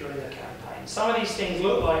that during the campaign? Some of these things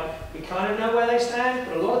look like we kind of know where they stand,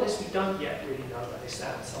 but a lot of this we don't yet really know where they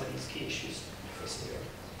stand on some of these key issues for us here.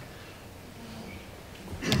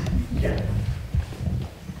 Yeah.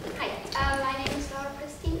 Hi, my name is Laura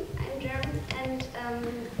Christine. I'm German, and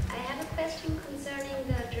I have a question concerning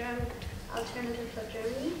the German alternative for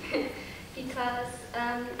Germany, because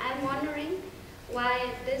I'm wondering why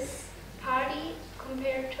this party,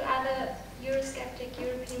 compared to other Eurosceptic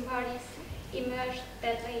European parties, emerged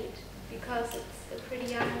that late, because it's a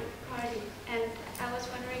pretty young party. And I was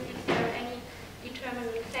wondering if there are any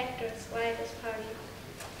determining factors why this party.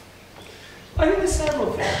 I think there's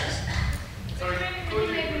several things. Sorry, could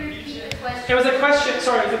you maybe repeat the question? There was a question,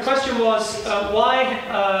 sorry, the question was why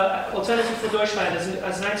Alternative for Deutschland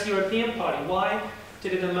as an anti-European party, why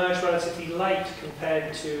did it emerge relatively late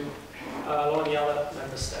compared to a lot of the other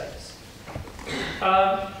member states?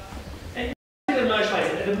 It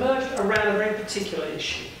emerged around a very particular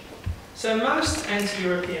issue. So most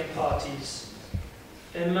anti-European parties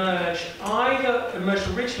emerged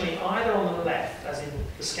originally either on the left, as in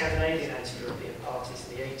the Scandinavian anti-European parties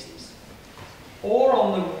in the 80s, or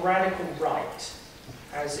on the radical right,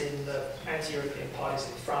 as in the anti-European parties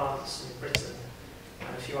in France and Britain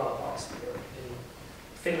and a few other parts of Europe, in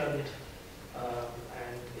Finland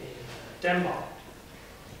and in Denmark,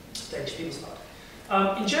 Danish People's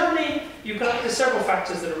Party. In Germany, there's several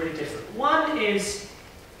factors that are really different. One is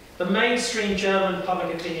the mainstream German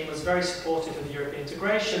public opinion was very supportive of European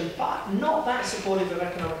integration, but not that supportive of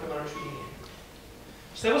economic and monetary union.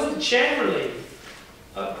 So there wasn't generally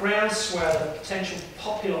a groundswell of potential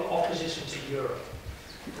popular opposition to Europe.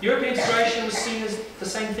 European integration was seen as the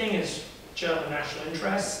same thing as German national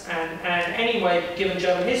interests, and anyway, given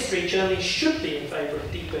German history, Germany should be in favour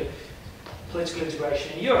of deeper political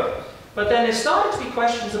integration in Europe. But then there started to be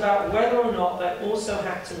questions about whether or not that also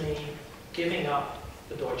had to mean giving up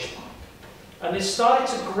the Deutschmark. And this started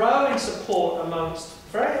to grow in support amongst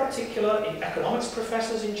very articulate economics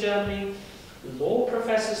professors in Germany, law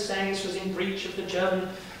professors saying this was in breach of the German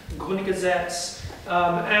Grundgesetz,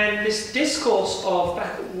 and this discourse of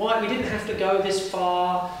why we didn't have to go this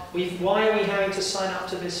far, why are we having to sign up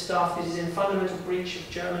to this stuff, this is in fundamental breach of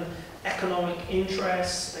German economic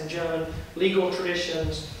interests and German legal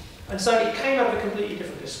traditions. And so it came out of a completely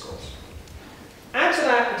different discourse. Add to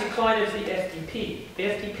that the decline of the FDP. The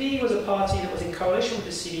FDP was a party that was in coalition with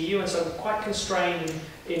the CDU, and so quite constrained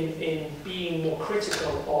in being more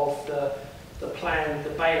critical of the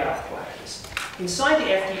bailout plans. Inside the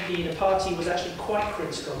FDP, the party was actually quite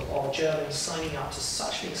critical of Germans signing up to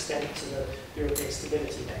such an extent to the European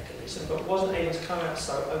Stability Mechanism, but wasn't able to come out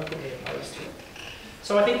so openly opposed to it.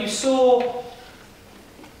 So I think you saw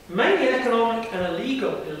mainly an economic and a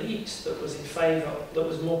legal elite that was in favour, that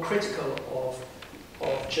was more critical of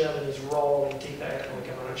Germany's role in deeper economic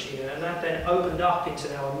and monetary union, and that then opened up into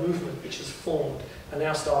now a movement which has formed and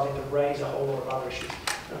now starting to raise a whole lot of other issues.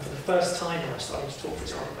 And for the first time now starting to talk, for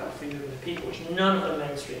example, about freedom of the people, which none of the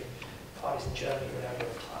mainstream parties in Germany would ever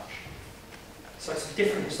have touched. So it's a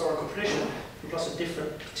different historical tradition, plus a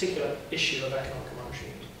different particular issue of economic and monetary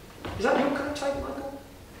union. Is that your kind of take, Michael?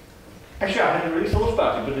 Actually, I hadn't really thought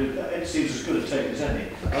about it, but it seems as good a take as any.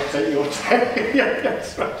 I'll take your take. Yeah,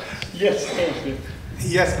 that's right. Yes, thank you.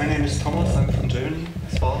 Yes, my name is Thomas. I'm from Germany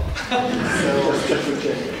as well.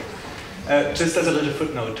 Just as a little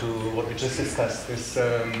footnote to what we just discussed, this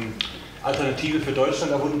Alternative für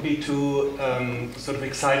Deutschland, I wouldn't be too sort of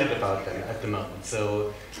excited about them at the moment.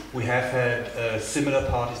 So we have had similar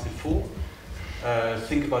parties before.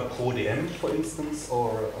 Think about ProDM, for instance,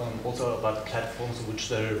 or also about platforms in which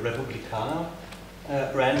the Republikaner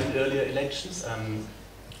ran in earlier elections.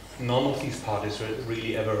 None of these parties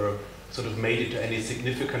really ever sort of made it to any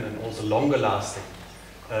significant and also longer-lasting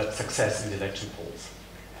success in the election polls.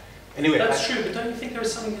 Anyway, that's true, but don't you think there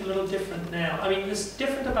is something a little different now? I mean, there's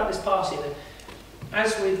different about this party that,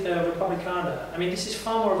 as with Republikaner, I mean, this is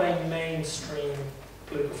far more of a mainstream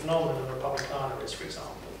political phenomenon than Republikaner is, for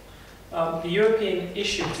example. The European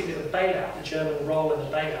issue, particularly the bailout, the German role in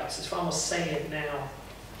the bailouts, is far more salient now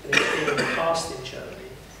than it's been in the past in Germany.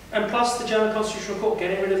 And plus the German Constitutional Court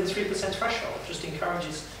getting rid of the 3% threshold just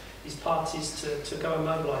encourages these parties to go and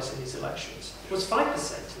mobilise in these elections. It was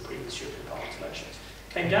 5% in previous European Parliament elections.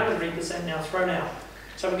 Came down to 3%, now thrown out.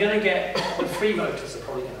 So we're going to get, the free voters are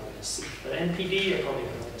probably going to win a seat, but NPD are probably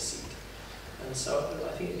going to win a seat. And so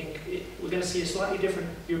I think we're going to see a slightly different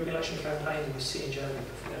European election campaign than we see in Germany.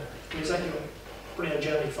 I mean, exactly what probably know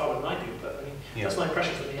Germany far better than I do, but I mean, that's my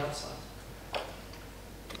impression from the outside.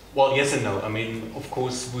 Well, yes and no. I mean, of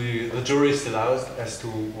course, the jury is still out as to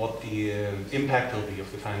what the impact will be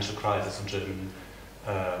of the financial crisis on German,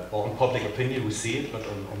 or on public opinion. We see it, but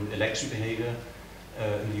on election behavior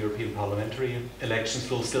in the European parliamentary elections,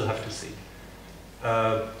 we'll still have to see.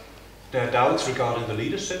 There are doubts regarding the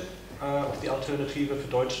leadership of the Alternative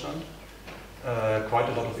for Deutschland. Quite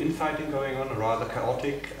a lot of infighting going on, a rather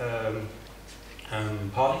chaotic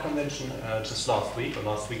party convention just last week or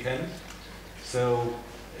last weekend. So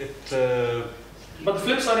but the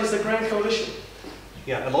flip side is the Grand Coalition.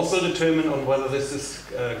 Yeah, a lot will determine on whether this is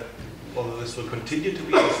whether this will continue to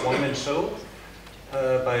be this one-man show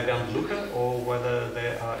by Bernd Lucke, or whether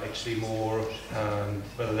there are actually more,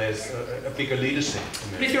 whether there's a bigger leadership.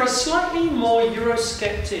 But if you're a slightly more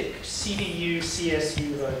Eurosceptic CDU,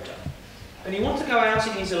 CSU voter, and you want to go out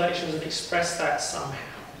in these elections and express that somehow,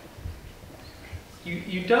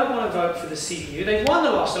 you don't want to vote for the CDU. They've won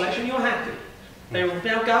the last election, you're happy. They're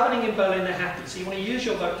now governing in Berlin, they're happy. So you want to use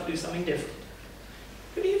your vote to do something different.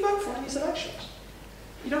 Who do you vote for in these elections?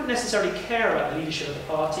 You don't necessarily care about the leadership of the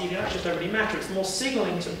party, the elections don't really matter. It's more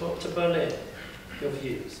signalling to Berlin your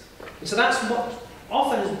views. And so that's what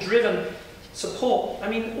often has driven support. I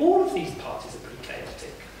mean, all of these parties are pretty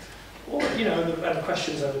chaotic. Or, you know, the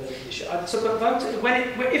questions over the leadership. So, but voters,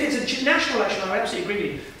 if it's a national election, I absolutely agree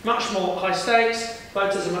with you. Much more high stakes,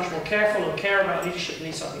 voters are much more careful and care about leadership and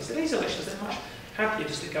these sort of things. So these elections, they're much happier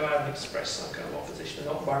just to go out and express some kind of opposition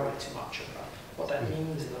and not worry too much about what that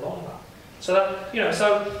means in the long run. So that, you know,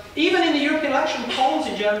 so even in the European election polls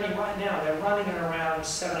in Germany right now, they're running at around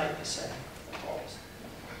 7–8% polls,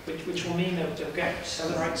 which will mean that they'll get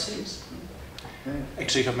 7 or 8 seats.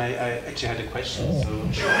 Actually, if I may, I actually had a question.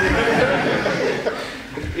 So sure.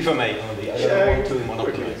 If I may, only, I don't want to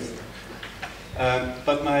monopolize.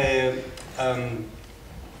 But my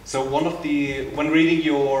so when reading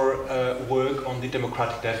your work on the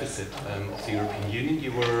democratic deficit of the European Union,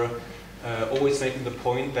 you were always making the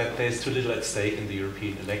point that there's too little at stake in the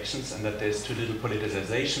European elections, and that there's too little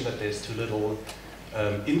politicization, that there's too little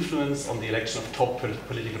influence on the election of top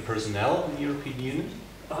political personnel in the European Union.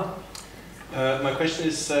 My question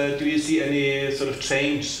is, do you see any sort of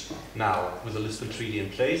change now with the Lisbon Treaty in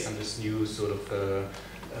place and this new sort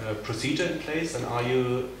of procedure in place? And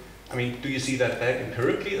do you see that back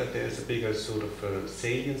empirically, that there's a bigger sort of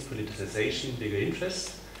salience, politicization, bigger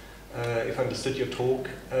interest? If I understood your talk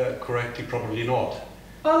correctly, probably not.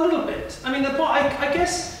 A little bit. I mean, I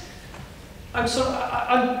guess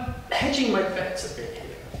I'm hedging my bets a bit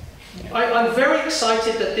here. I'm very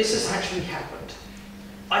excited that this has actually happened.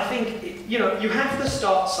 I think, you know, you have to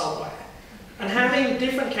start somewhere. And having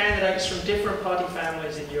different candidates from different party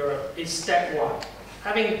families in Europe is step one.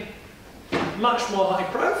 Having much more high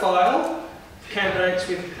profile candidates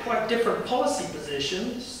with quite different policy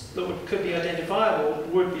positions that could be identifiable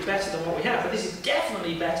would be better than what we have. But this is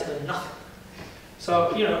definitely better than nothing.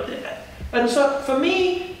 So, you know, and so for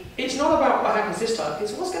me, it's not about what happens this time,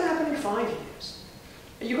 it's what's going to happen in 5 years.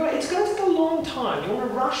 It's going to take a long time. You want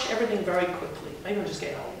to rush everything very quickly. Maybe I'm just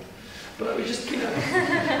getting old. But we just, you know,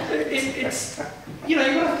 it's, you know,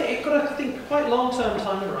 you've got to think quite long-term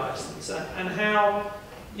time horizons and how,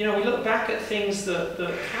 you know, we look back at things that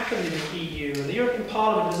happened in the EU, and the European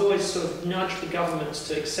Parliament has always sort of nudged the governments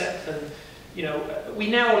to accept them. You know, we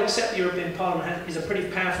now all accept the European Parliament is a pretty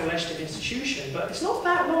powerful legislative institution, but it's not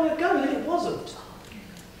that long ago that it wasn't.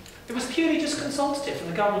 It was purely just consultative,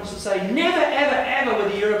 and the governments would say, never, ever, ever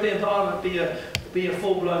would the European Parliament be a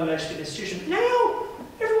full-blown legislative institution. Now,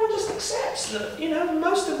 everyone just accepts that, you know,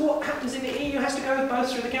 most of what happens in the EU has to go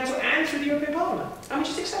both through the Council and through the European Parliament. And we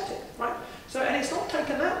just accept it, right? So, and it's not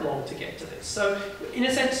taken that long to get to this. So, in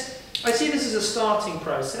a sense, I see this as a starting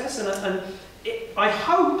process, and I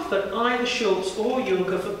hope that either Schulz or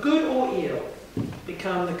Juncker, for good or ill,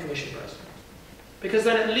 become the Commission President. Because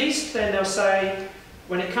then at least then they'll say,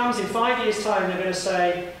 when it comes in 5 years' time, they're going to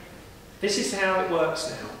say, this is how it works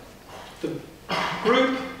now. The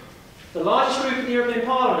group The largest group in the European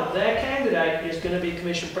Parliament, their candidate is going to be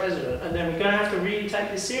Commission President, and then we're going to have to really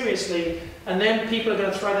take this seriously, and then people are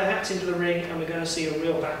going to throw their hats into the ring, and we're going to see a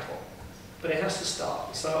real battle. But it has to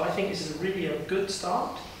start. So I think this is really a good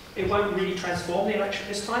start. It won't really transform the election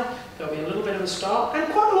this time. There'll be a little bit of a start,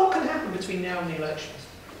 and quite a lot can happen between now and the elections.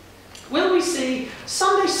 Will we see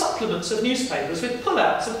Sunday supplements of newspapers with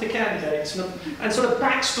pullouts of the candidates and sort of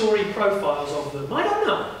backstory profiles of them? I don't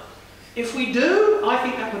know. If we do, I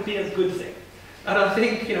think that would be a good thing. And I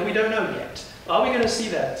think, you know, we don't know yet. Are we going to see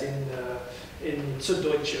that in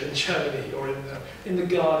Süddeutsche in Germany, or in The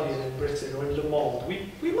Guardian in Britain, or in Le Monde?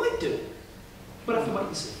 We might do. We'll have to wait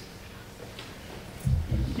and see.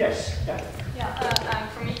 Yes, yeah. Yeah, I'm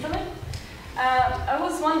from Italy. I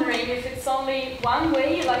was wondering if it's only one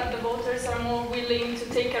way, like the voters are more willing to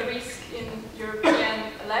take a risk in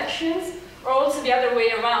European elections, or also the other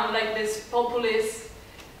way around, like these populist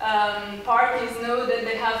parties know that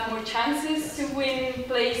they have more chances to win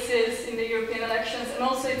places in the European elections, and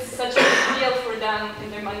also it's such a big deal for them in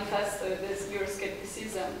their manifesto, this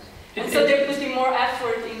Euroscepticism. And so they're putting more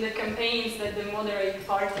effort in the campaigns that the moderate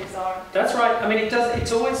parties are. That's right. I mean,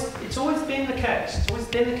 it's always been the case. It's always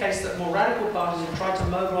been the case that more radical parties have tried to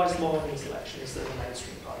mobilise more in these elections than the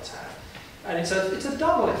mainstream parties have. And it's a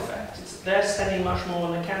double effect. They're spending much more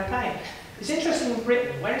on the campaign. It's interesting in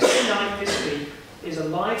Britain. Wednesday night this week is a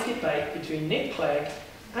live debate between Nick Clegg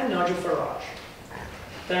and Nigel Farage.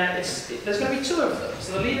 There's going to be two of them.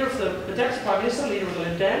 So the leader of the Deputy Prime Minister, leader of the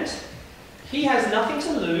Lib Dems, he has nothing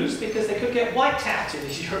to lose because they could get white-tapped in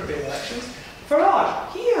these European elections.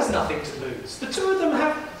 Farage, he has nothing to lose. The two of them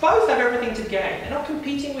both have everything to gain. They're not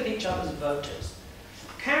competing with each other's voters.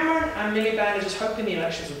 Cameron and Miliband are just hoping the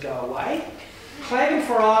elections would go away. Clegg and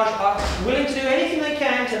Farage are willing to do anything they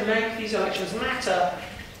can to make these elections matter,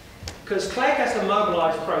 because Clegg has to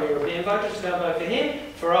mobilise pro-European voters to go vote for him,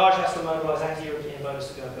 Farage has to mobilise anti-European voters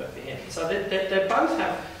to go vote for him. So they both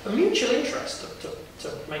have a mutual interest to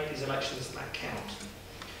make these elections that count.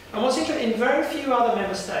 And what's interesting, in very few other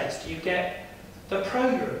member states do you get the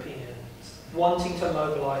pro-Europeans wanting to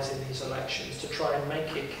mobilise in these elections to try and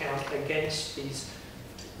make it count against these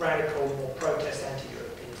radical, more protest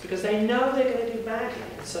anti-Europeans, because they know they're going to do badly,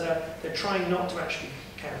 and so they're trying not to actually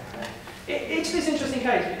campaign. It's this interesting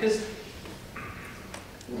case because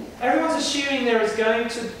everyone's assuming there is going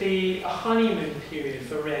to be a honeymoon period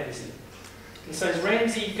for Renzi. And so is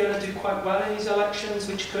Renzi going to do quite well in these elections,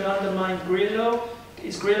 which could undermine Grillo?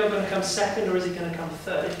 Is Grillo going to come second, or is he going to come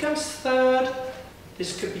third? If he comes third,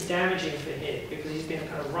 this could be damaging for him, because he's been a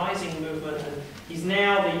kind of rising movement, and he's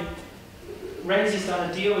now Renzi's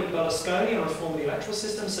done a deal with Berlusconi on reform of the electoral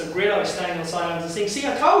system, so Grillo is staying on the sidelines and saying, see,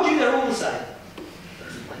 I told you they're all the same.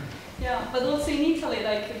 Yeah, but also in Italy,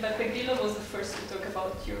 like Beppe Grillo was the first to talk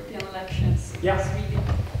about European elections. Yeah.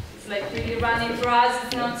 It's like really running for us.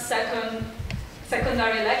 It's not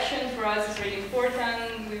secondary election. For us, it's really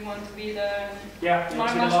important. We want to be the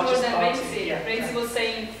much more than Renzi. Yeah. Renzi was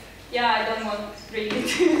saying, yeah, I don't want really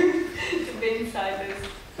to be inside this.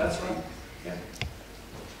 That's right.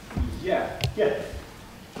 Yeah.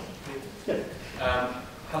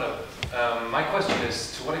 Hello. My question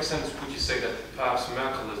is, to what extent would you say that perhaps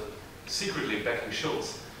Merkel is secretly backing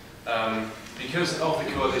Schulz because of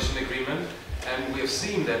the coalition agreement? And we have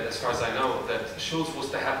seen that, as far as I know, that Schulz was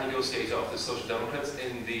the head negotiator of the Social Democrats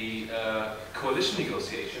in the coalition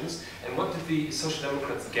negotiations. And what did the Social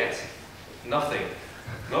Democrats get? Nothing.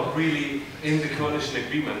 Not really in the coalition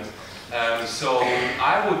agreement. So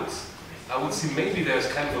I would see maybe there's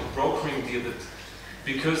kind of a brokering deal that,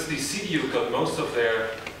 because the CDU got most of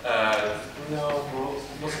their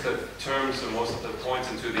most of the terms and most of the points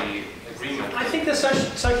into the agreement. I think the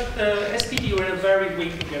SPD were in a very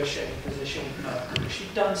weak negotiating position.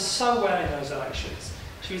 She'd done so well in those elections.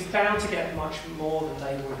 She was bound to get much more than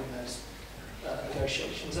they would in those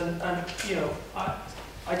negotiations. And you know,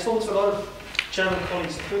 I talked to a lot of German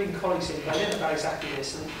colleagues, including colleagues in Berlin, about exactly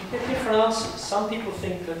this, and you get different answers. Some people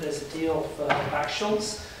think that there's a deal for back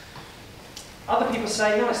Schulz. Other people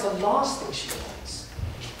say, no, it's the last thing she wants.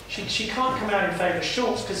 She can't come out in favour of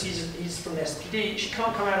Schulz because he's from the SPD. She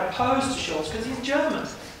can't come out opposed to Schulz because he's German.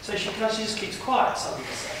 So she just keeps quiet, some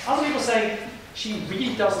people say. Other people say she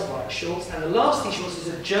really doesn't like Schulz, and the last thing she wants is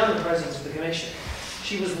a German president of the Commission.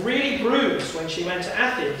 She was really bruised when she went to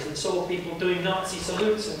Athens and saw people doing Nazi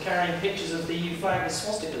salutes and carrying pictures of the EU flag with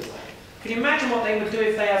swastikas. Can you imagine what they would do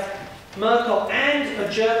if they have Merkel and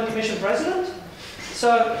a German Commission president?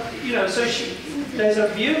 So, you know, there's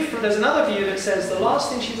another view that says the last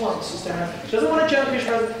thing she wants is to have, she doesn't want a German Commission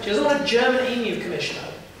president, she doesn't want a German EU commissioner.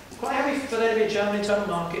 Quite happy for there to be a German internal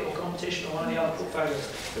market or competition or one of the other portfolios,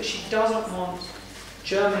 but she doesn't want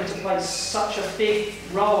Germany to play such a big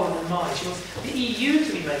role in their minds. She wants the EU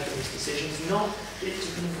to be making these decisions, not for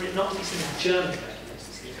it not to be seen as Germany making these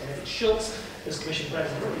decisions. And if it's Schulz as Commission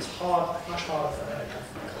President, it's much harder for her to come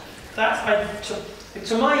from.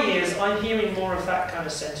 To my ears, I'm hearing more of that kind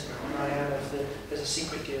of sentiment than I am of there's a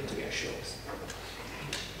secret deal to get Schulz.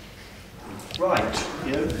 Right,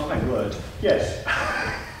 my word. Yes.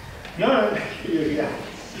 No, yeah.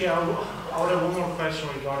 Yeah, I would have one more question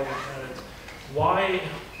regarding the candidate. Why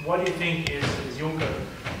do you think is Juncker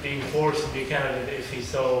being forced to be a candidate if he's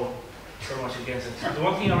so much against it? The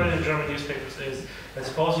one thing I read in the German newspapers is that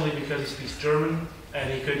supposedly because he speaks German and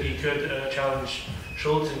he could challenge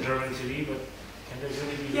Schulz in German TV, but can there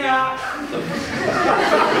really be? Yeah.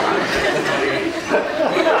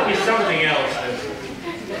 He's something else.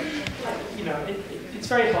 It's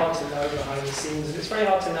very hard to know behind the scenes, and it's very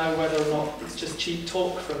hard to know whether or not it's just cheap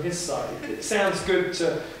talk from his side. It sounds good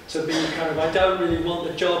to be kind of, I don't really want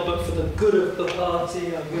the job, but for the good of the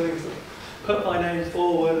party, I'm willing to put my name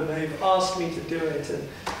forward, and they've asked me to do it. And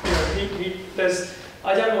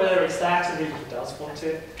I don't know whether it's that, and he does want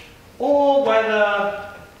it, or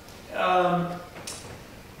whether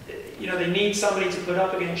they need somebody to put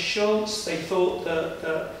up against Schulz. They thought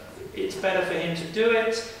that it's better for him to do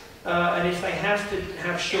it. And if they have to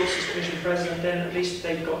have Schulz as Commission President, then at least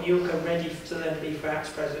they've got Juncker ready to then be perhaps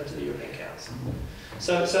President of the European Council.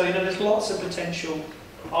 So there's lots of potential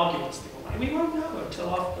arguments people make. We won't know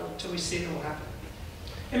until we see it all happen.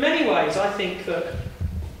 In many ways, I think that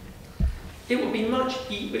it would be much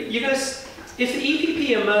if the EPP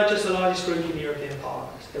emerges as the largest group in the European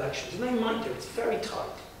Parliament elections, and they might do, it's very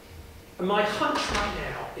tight. And my hunch right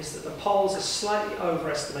now is that the polls are slightly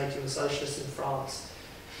overestimating the socialists in France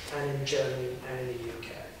and in Germany and in the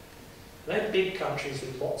UK. They're big countries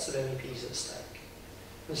with lots of MEPs at stake.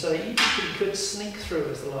 And so the EPP could sneak through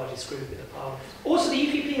as the largest group in the parliament. Also, the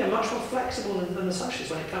EPP are much more flexible than the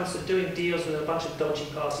socialists when it comes to doing deals with a bunch of dodgy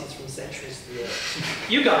parties from centuries to the earth.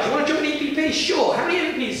 You guys, you want to join the EPP? Sure. How many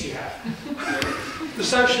MEPs do you have? The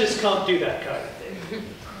socialists can't do that kind of thing.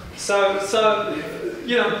 So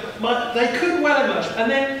they could well emerge.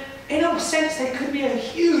 And then, in a sense, there could be a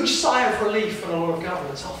huge sigh of relief from a lot of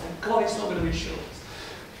governments. Oh, thank God it's not going to be Schulz.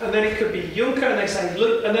 And then it could be Juncker, and they say,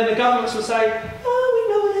 look, and then the governments will say, oh, we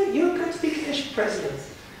nominate Juncker to be Commission President.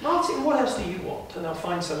 Martin, what else do you want? And they'll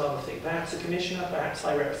find some other thing. Perhaps a commissioner, perhaps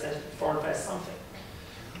High Representative for Foreign Affairs, something.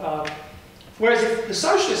 Whereas if the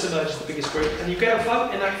Socialists emerge as the biggest group, and you get a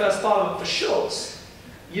vote in that first parliament for Schulz,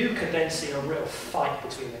 you could then see a real fight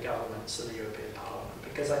between the governments and the European Parliament,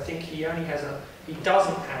 because I think he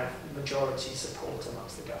doesn't have majority support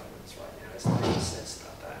amongst the governments right now. There's no sense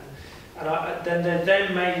about that. And then there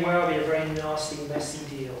then may well be a very nasty, messy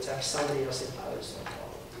deal to have somebody else imposed on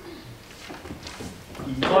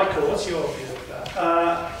Parliament. Michael, what's your view of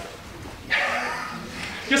that?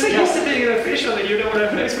 You're so used to being an official that you don't want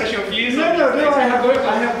to express your views. No, I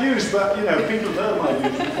have views, but people have heard my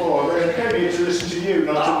views before. They came here to listen to you,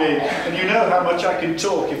 not to me. And you know how much I can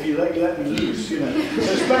talk if you let me loose, So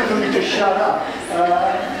it's better for me to shut up.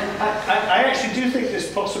 I actually do think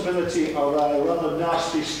this possibility of a rather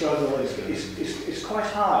nasty struggle is quite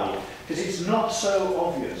high, because it's not so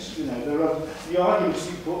obvious. The arguments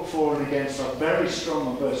you put for and against are very strong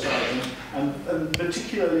on both sides, and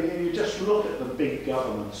particularly you just look at the big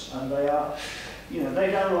governments, and they are,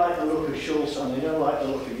 they don't like the look of Schulz and they don't like the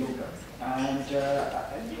look of Juncker, and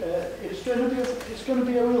it's going to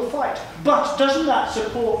be a real fight. But doesn't that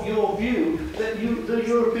support your view that the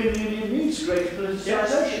European Union needs greater politicisation?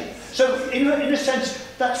 Yes. So in a sense,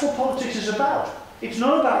 that's what politics is about. It's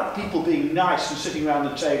not about people being nice and sitting around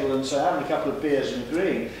the table and having a couple of beers and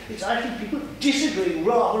agreeing. It's actually people disagreeing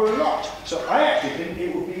rather a lot. So I actually think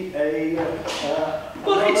it would be a...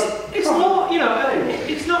 it's more,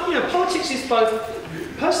 it's not, politics is both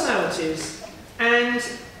personalities and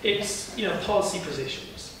it's, policy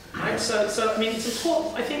positions. Right? So I mean, it's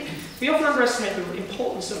important. I think we often underestimate the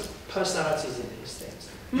importance of personalities in these things.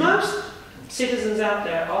 Most citizens out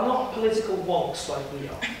there are not political wonks like we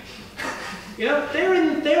are. They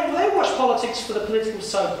watch politics for the political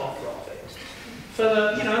soap opera of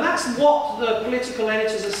it. And that's what the political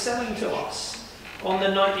editors are selling to us on the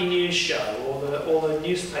nightly news show or the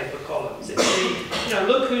newspaper columns. It's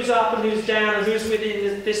look who's up and who's down and who's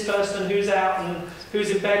within this person and who's out and who's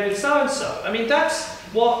in bed with so and so. I mean, that's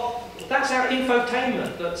our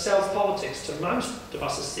infotainment that sells politics to most of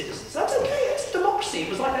us as citizens. That's okay, it's democracy. It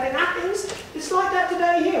was like that in Athens, it's like that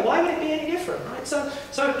today here. Why would it be any different, right? So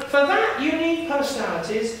for that, you need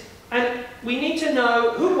personalities, and we need to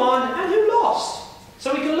know who won and who lost.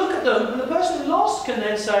 So we can look at them, and the person who lost can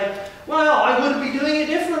then say, well, I wouldn't be doing it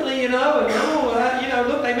differently, and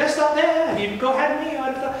not had any.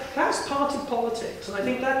 That's part of politics, and I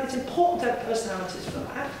think that it's important to have personalities for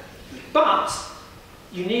that. But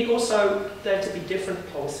you need also there to be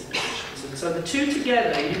different policy positions, and so the two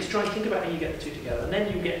together, you need to try and think about how you get the two together, and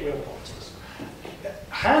then you get real politics.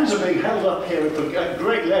 Hands are being held up here at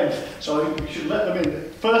great length, so you should let them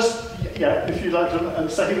in. First, yeah, if you'd like to,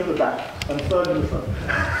 and second at the back, and third in the front.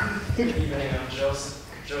 Good evening, I'm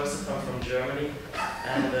Joseph, I'm from Germany,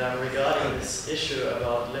 and regarding this issue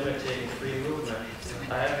about limiting free movement,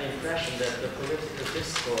 I have the impression that the political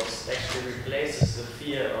discourse actually replaces the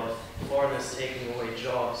fear of foreigners taking away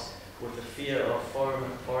jobs with the fear of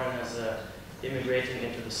foreigners immigrating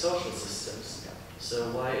into the social systems.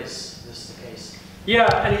 So why is this the case?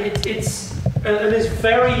 Yeah, and there's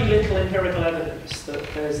very little empirical evidence that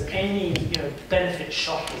there's any benefit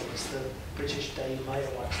shocking, as the British Daily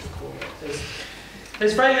Mail likes to call it.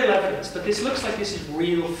 There's very little evidence, but this looks like this is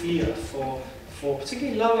real fear for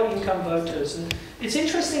particularly lower income voters. And it's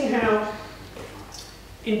interesting how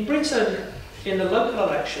in Britain, in the local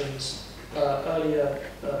elections earlier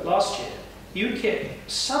last year, UKIP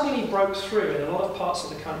suddenly broke through in a lot of parts of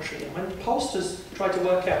the country. And when pollsters tried to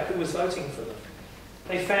work out who was voting for them,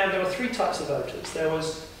 they found there were three types of voters. There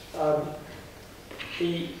was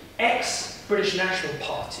the ex-British National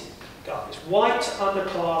Party guys, white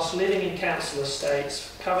underclass, living in council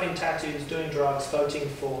estates, covered in tattoos, doing drugs, voting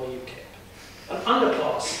for UKIP. An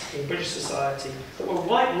underclass in British society that were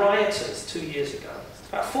white rioters 2 years ago.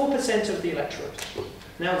 About 4% of the electorate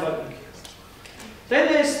now vote UKIP. Then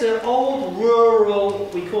there's the old rural,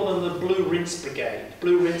 we call them the Blue Rinse Brigade.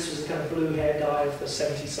 Blue Rinse was a kind of blue hair dye of the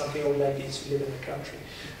 70-something old ladies who live in the country.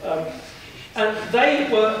 And they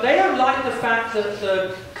don't like the fact that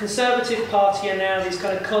the Conservative Party are now these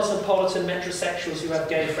kind of cosmopolitan metrosexuals who have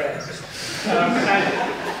gay friends.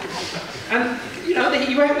 We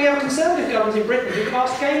have a Conservative government in Britain who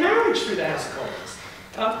passed gay marriage through the House of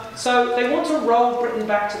Commons. So they want to roll Britain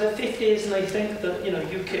back to the 50s, and they think that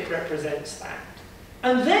UKIP represents that.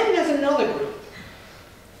 And then there's another group,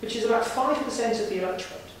 which is about 5% of the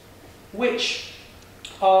electorate, which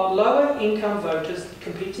are lower income voters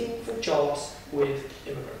competing for jobs with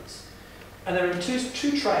immigrants. And they're in two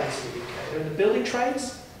trades in the UK. They're in the building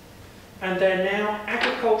trades, and they're now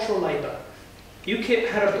agricultural labour. UKIP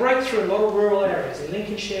had a breakthrough in a lot of rural areas, in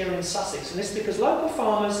Lincolnshire and in Sussex, and this is because local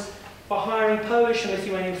farmers were hiring Polish and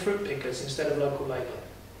Lithuanian fruit pickers instead of local labour.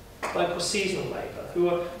 Local seasonal labour, who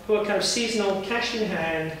are kind of seasonal, cash in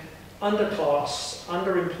hand, underclass,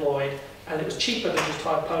 underemployed, and it was cheaper than just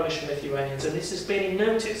hire Polish and Lithuanians, and this has been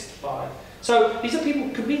noticed by... So these are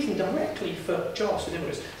people competing directly for jobs with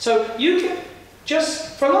immigrants. So UKIP,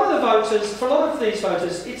 just for a lot of the voters, for a lot of these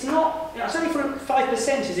voters, it's not, it's only for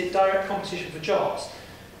 5% is it direct competition for jobs.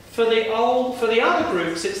 For the other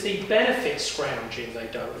groups, it's the benefit scrounging they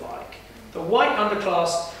don't like. The white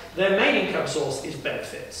underclass, their main income source is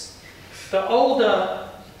benefits. The older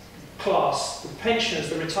class, the pensioners,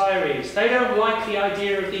 the retirees, they don't like the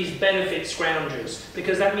idea of these benefit scroungers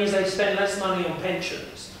because that means they spend less money on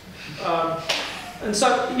pensions. And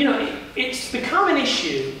so, it's become an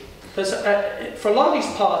issue for a lot of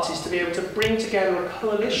these parties to be able to bring together a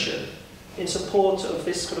coalition in support of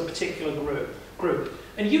this sort of particular group.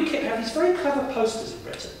 And UKIP have these very clever posters in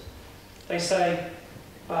Britain. They say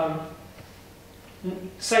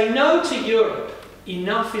no to Europe,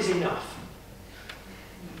 enough is enough.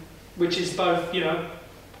 Which is both,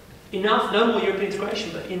 enough, no more European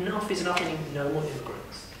integration, but enough is enough, meaning no more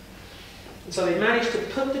immigrants. And so they've managed to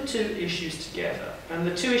put the two issues together, and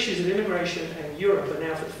the two issues of immigration and Europe are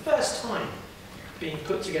now for the first time being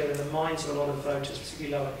put together in the minds of a lot of voters,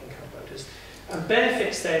 particularly lower income voters. And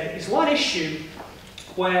benefits then is one issue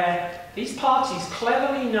where these parties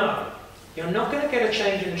cleverly know you're not going to get a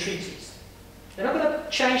change in the treaties. They're not going to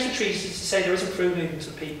change the treaties to say there isn't free movement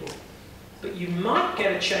of people. But you might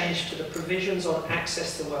get a change to the provisions on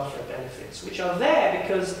access to welfare benefits, which are there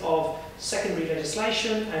because of secondary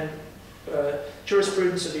legislation and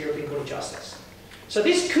jurisprudence of the European Court of Justice. So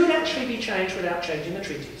this could actually be changed without changing the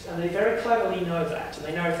treaties, and they very cleverly know that. And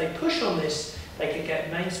they know if they push on this, they can get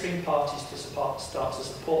mainstream parties to start to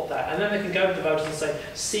support that. And then they can go to the voters and say,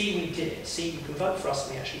 see, we did it. See, you can vote for us,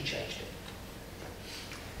 and we actually changed it.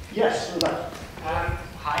 Yes, Rebecca. Hi,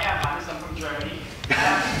 I'm Hannes, I'm from Germany.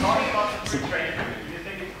 Talking about the free trade agreement, do you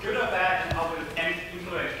think it's good or bad, and how will it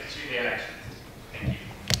influence the elections? Thank you.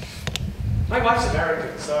 My wife's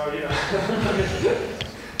American, so,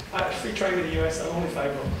 free trade with the US, I'm only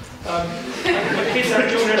favourable. My kids have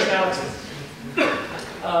dual nationality.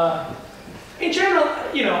 In general,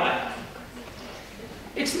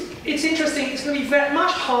 it's interesting. It's going to be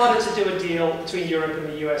much harder to do a deal between Europe and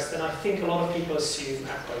the US than I think a lot of people assume a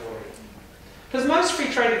priori. Because most free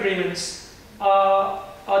trade agreements are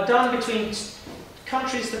done between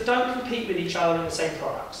countries that don't compete with each other in the same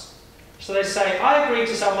products. So they say, I agree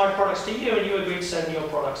to sell my products to you and you agree to sell your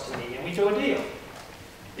products to me, and we do a deal.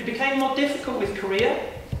 It became more difficult with Korea,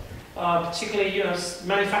 particularly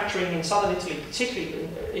manufacturing in southern Italy, particularly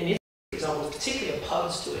in Italy, for example, was particularly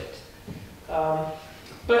opposed to it.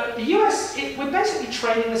 But the US, we're basically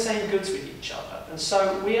trading the same goods with each other, and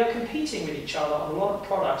so we are competing with each other on a lot of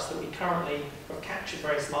products that we currently have captured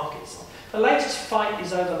various markets on. The latest fight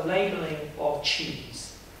is over labelling of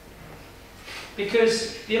cheese.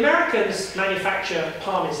 Because the Americans manufacture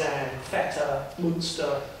Parmesan, Feta,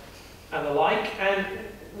 Munster, and the like, and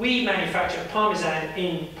we manufacture Parmesan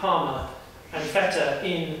in Parma and Feta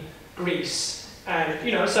in Greece. And,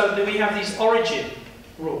 so that we have these origin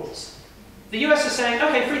rules. The US is saying,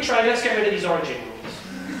 okay, free trade, let's get rid of these origin rules.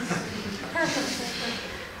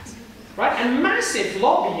 Right? And massive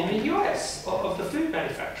lobby in the US of the food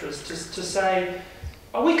manufacturers to say,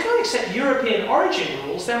 oh, we can't accept European origin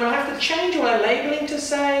rules, then we'll have to change all our labelling to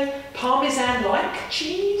say Parmesan-like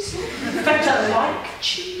cheese, Feta-like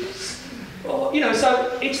cheese. Or,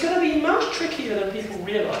 so it's going to be much trickier than people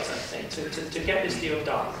realise, I think, to get this deal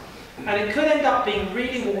done. And it could end up being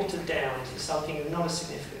really watered down to something not as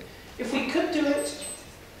significant. If we could do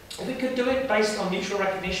it based on mutual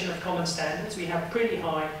recognition of common standards, we have pretty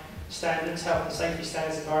high standards, health and safety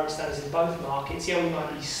standards, environment standards in both markets. Yeah, we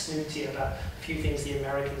might be snooty about a few things the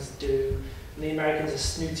Americans do, and the Americans are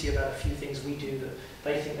snooty about a few things we do that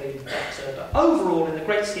they think they do better. But overall, in the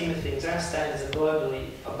great scheme of things, our standards are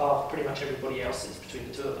globally above pretty much everybody else's between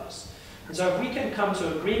the two of us. And so if we can come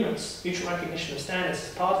to agreements, mutual recognition of standards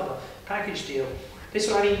as part of a package deal, this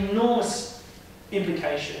will have enormous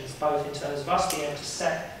implications, both in terms of us being able to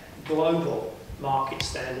set global market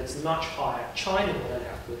standards much higher. China will then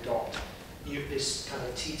have to adopt this kind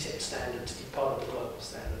of TTIP standard to be part of the global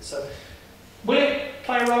standard. So will it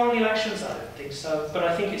play a role in the elections? I don't think so, but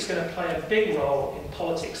I think it's going to play a big role in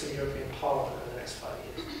politics in the European Parliament over the next 5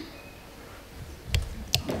 years.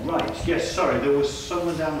 Right, yes, sorry, there was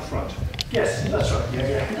someone down the front. Yes, that's right,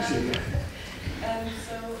 yeah, I can see you. I'm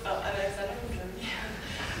Alexander from Germany.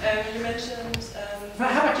 You mentioned...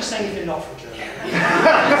 How about just saying if you're not from Germany?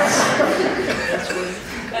 So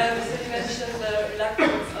you mentioned the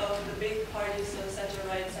reluctance of the big parties, so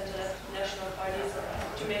centre-right, centre-left national parties,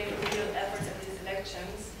 to make a real effort at these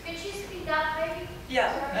elections. Could you speak up, maybe? Yeah,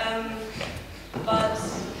 but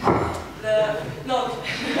the... No.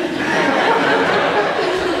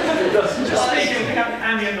 Just speak and pick up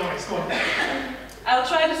ambient noise, go on. I'll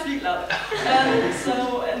try to speak loud.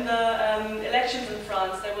 So in the elections in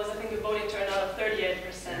France, there was, I think, a voting turnout of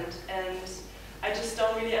 38%, and I just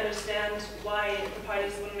don't really understand why the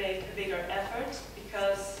parties wouldn't make a bigger effort,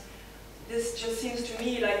 because this just seems to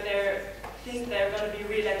me like they think they're going to be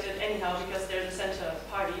re-elected anyhow because they're the center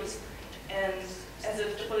parties, and as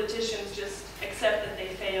if the politicians just accept that they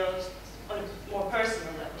failed on a more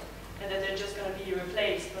personal level, and that they're just going to be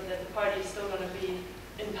replaced, but that the party is still going to be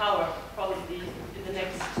in power probably in the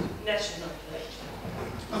next national election.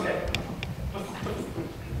 Okay.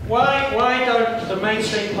 Why don't the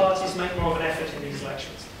mainstream parties make more of an effort in these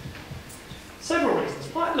elections? Several reasons.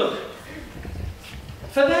 But look,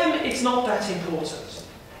 for them it's not that important.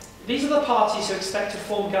 These are the parties who expect to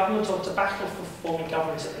form government or to battle for forming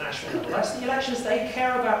government at the national level. That's the elections they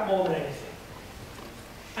care about more than anything.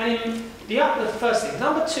 And in the first thing.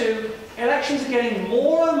 Number two, elections are getting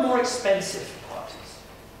more and more expensive for parties.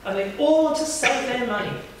 And they all want to save their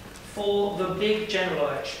money for the big general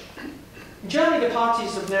election. In Germany, the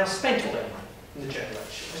parties have now spent all their money in the general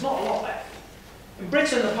election. There's not a lot left. In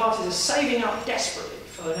Britain, the parties are saving up desperately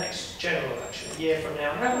for the next general election, a year from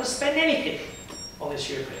now. They don't want to spend anything on this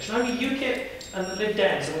European election. Only UKIP and the Lib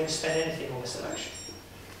Dems are willing to spend anything on this election.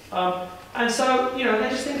 And so, they're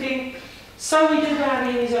just thinking, so we do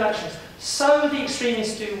badly in these elections, so the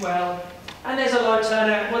extremists do well, and there's a low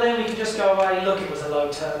turnout, well then we can just go away, look, it was a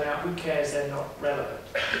low turnout, who cares, they're not relevant.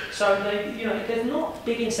 So, there's not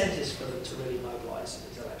big incentives for them to really mobilise in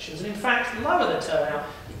these elections. And in fact, the lower the turnout,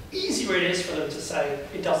 the easier it is for them to say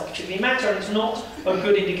it doesn't particularly matter, and it's not a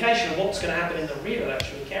good indication of what's going to happen in the real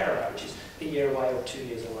election we care about, which is a year away or 2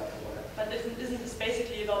 years away or whatever. But isn't this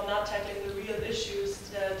basically about not tackling the real issues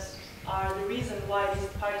that are the reason why these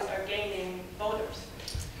parties are gaining voters?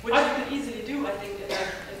 Which you could easily do, I think,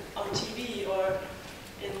 on TV or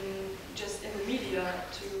in the media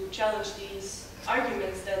to challenge these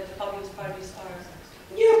arguments that the populist parties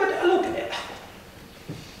are. Yeah, but look,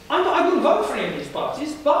 I wouldn't vote for any of these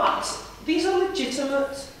parties, but these are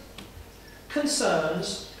legitimate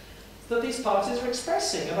concerns that these parties are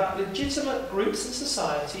expressing about legitimate groups in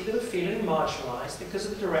society that are feeling marginalised because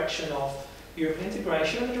of the direction of European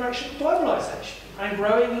integration and the direction of globalisation and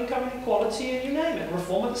growing income inequality and you name it,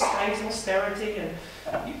 reform of the state and austerity and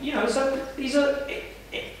you know. So these are.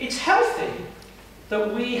 It's healthy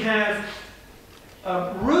that we have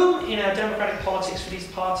room in our democratic politics for these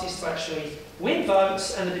parties to actually win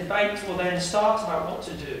votes, and the debate will then start about what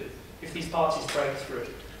to do if these parties break through.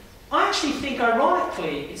 I actually think,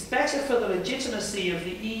 ironically, it's better for the legitimacy of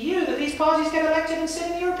the EU that these parties get elected and sit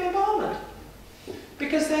in the European Parliament.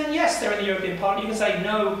 Because then, yes, they're in the European Parliament. You can say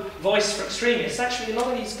no voice for extremists. Actually, a lot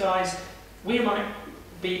of these guys, we might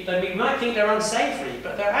think they're unsavoury,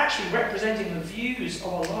 but they're actually representing the views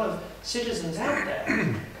of a lot of citizens out there.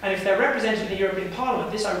 And if they're represented in the European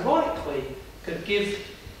Parliament, this ironically could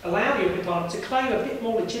allow the European Parliament to claim a bit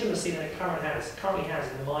more legitimacy than it currently has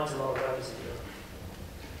in the minds of a lot of voters in Europe.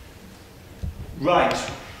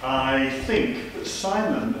 Right. I think that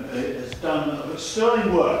Simon has done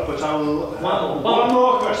sterling work, but I will have one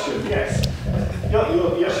more question. Yes.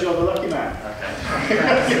 Yes, you're the lucky man. Okay.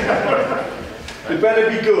 You better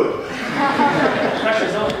be good.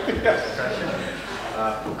 Pressure's on.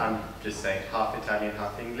 I'm just saying half Italian,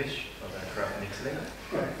 half English, although I grew up in Italy.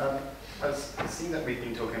 I was seeing that we've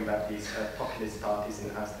been talking about these populist parties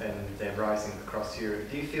and they're rising across Europe.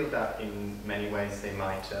 Do you feel that in many ways they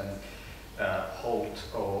might halt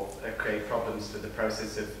or create problems to the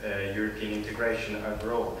process of European integration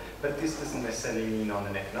overall? But this doesn't necessarily mean on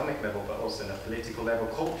an economic level, but also on a political level,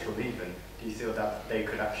 cultural even. Do you feel that they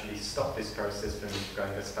could actually stop this process from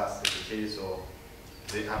going as fast as it is, or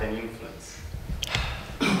does it have any influence?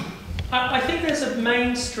 I think there's a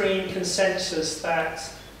mainstream consensus that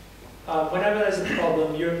whenever there's a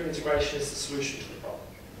problem, European integration is the solution to the problem.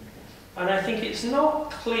 And I think it's not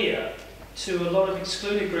clear to a lot of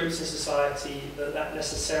excluded groups in society that that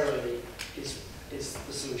necessarily is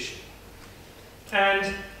the solution.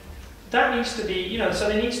 And that needs to be, so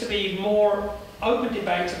there needs to be more open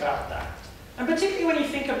debate about that. And particularly when you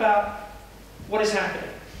think about what is happening.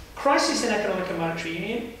 Crisis in economic and monetary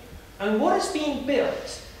union, and what is being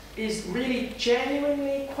built is really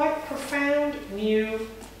genuinely quite profound new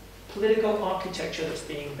political architecture that's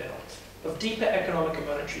being built of deeper economic and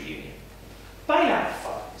monetary union. Bailout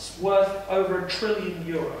funds worth over €1 trillion.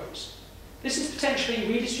 This is potentially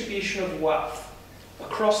redistribution of wealth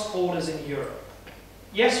across borders in Europe.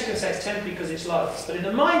 Yes, you can say it's temporary because it's loads, but in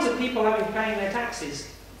the minds of people paying their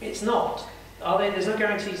taxes, it's not. There's no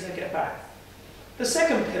guarantees they'll get back. The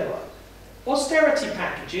second pillar, austerity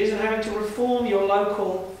packages and having to reform your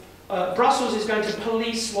local. Brussels is going to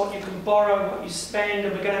police what you can borrow, what you spend,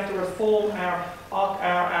 and we're going to have to reform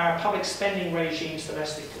our public spending regimes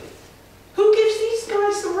domestically. Who gives these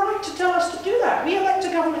guys the right to tell us to do that? We elect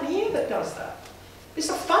a government here that does that. It's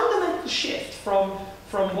a fundamental shift from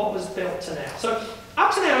what was built to now. So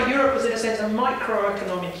up to now, Europe was in a sense a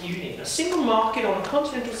microeconomic union, a single market on a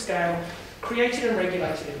continental scale created and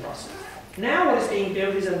regulated in Brussels. Now what is being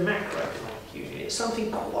built is a macroeconomic union. It's something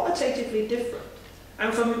qualitatively different.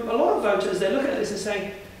 And for a lot of voters, they're looking at this and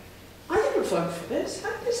saying, I didn't vote for this. How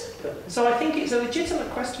did this happen? So I think it's a legitimate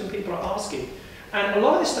question people are asking. And a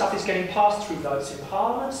lot of this stuff is getting passed through votes in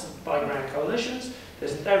parliaments, by grand coalitions.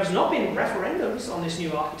 There has not been referendums on this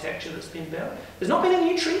new architecture that's been built. There's not been a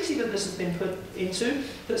new treaty that this has been put into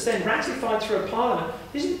that's then ratified through a parliament.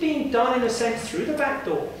 This is being done, in a sense, through the back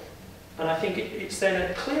door. And I think it's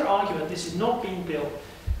then a clear argument this is not being built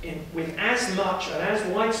with as much and as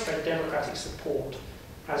widespread democratic support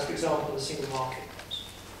as, for example, the single market.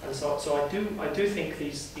 And so I do think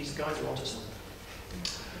these guys are onto something.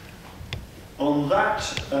 On that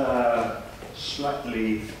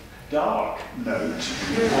slightly dark note,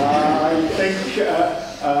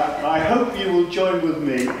 I hope you will join with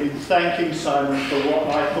me in thanking Simon for what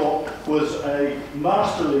I thought was a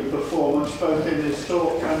masterly performance, both in his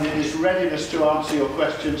talk and in his readiness to answer your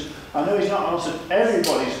questions. I know he's not answered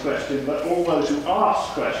everybody's question, but all those who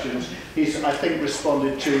asked questions, he's, I think,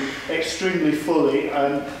 responded to extremely fully,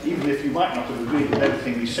 and even if you might not have agreed with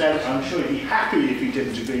everything he said, I'm sure he'd be happy if you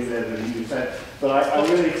didn't agree with everything he said, but I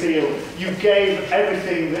really feel you gave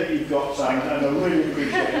everything that you've got, Simon, and I really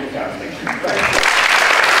appreciate your coming.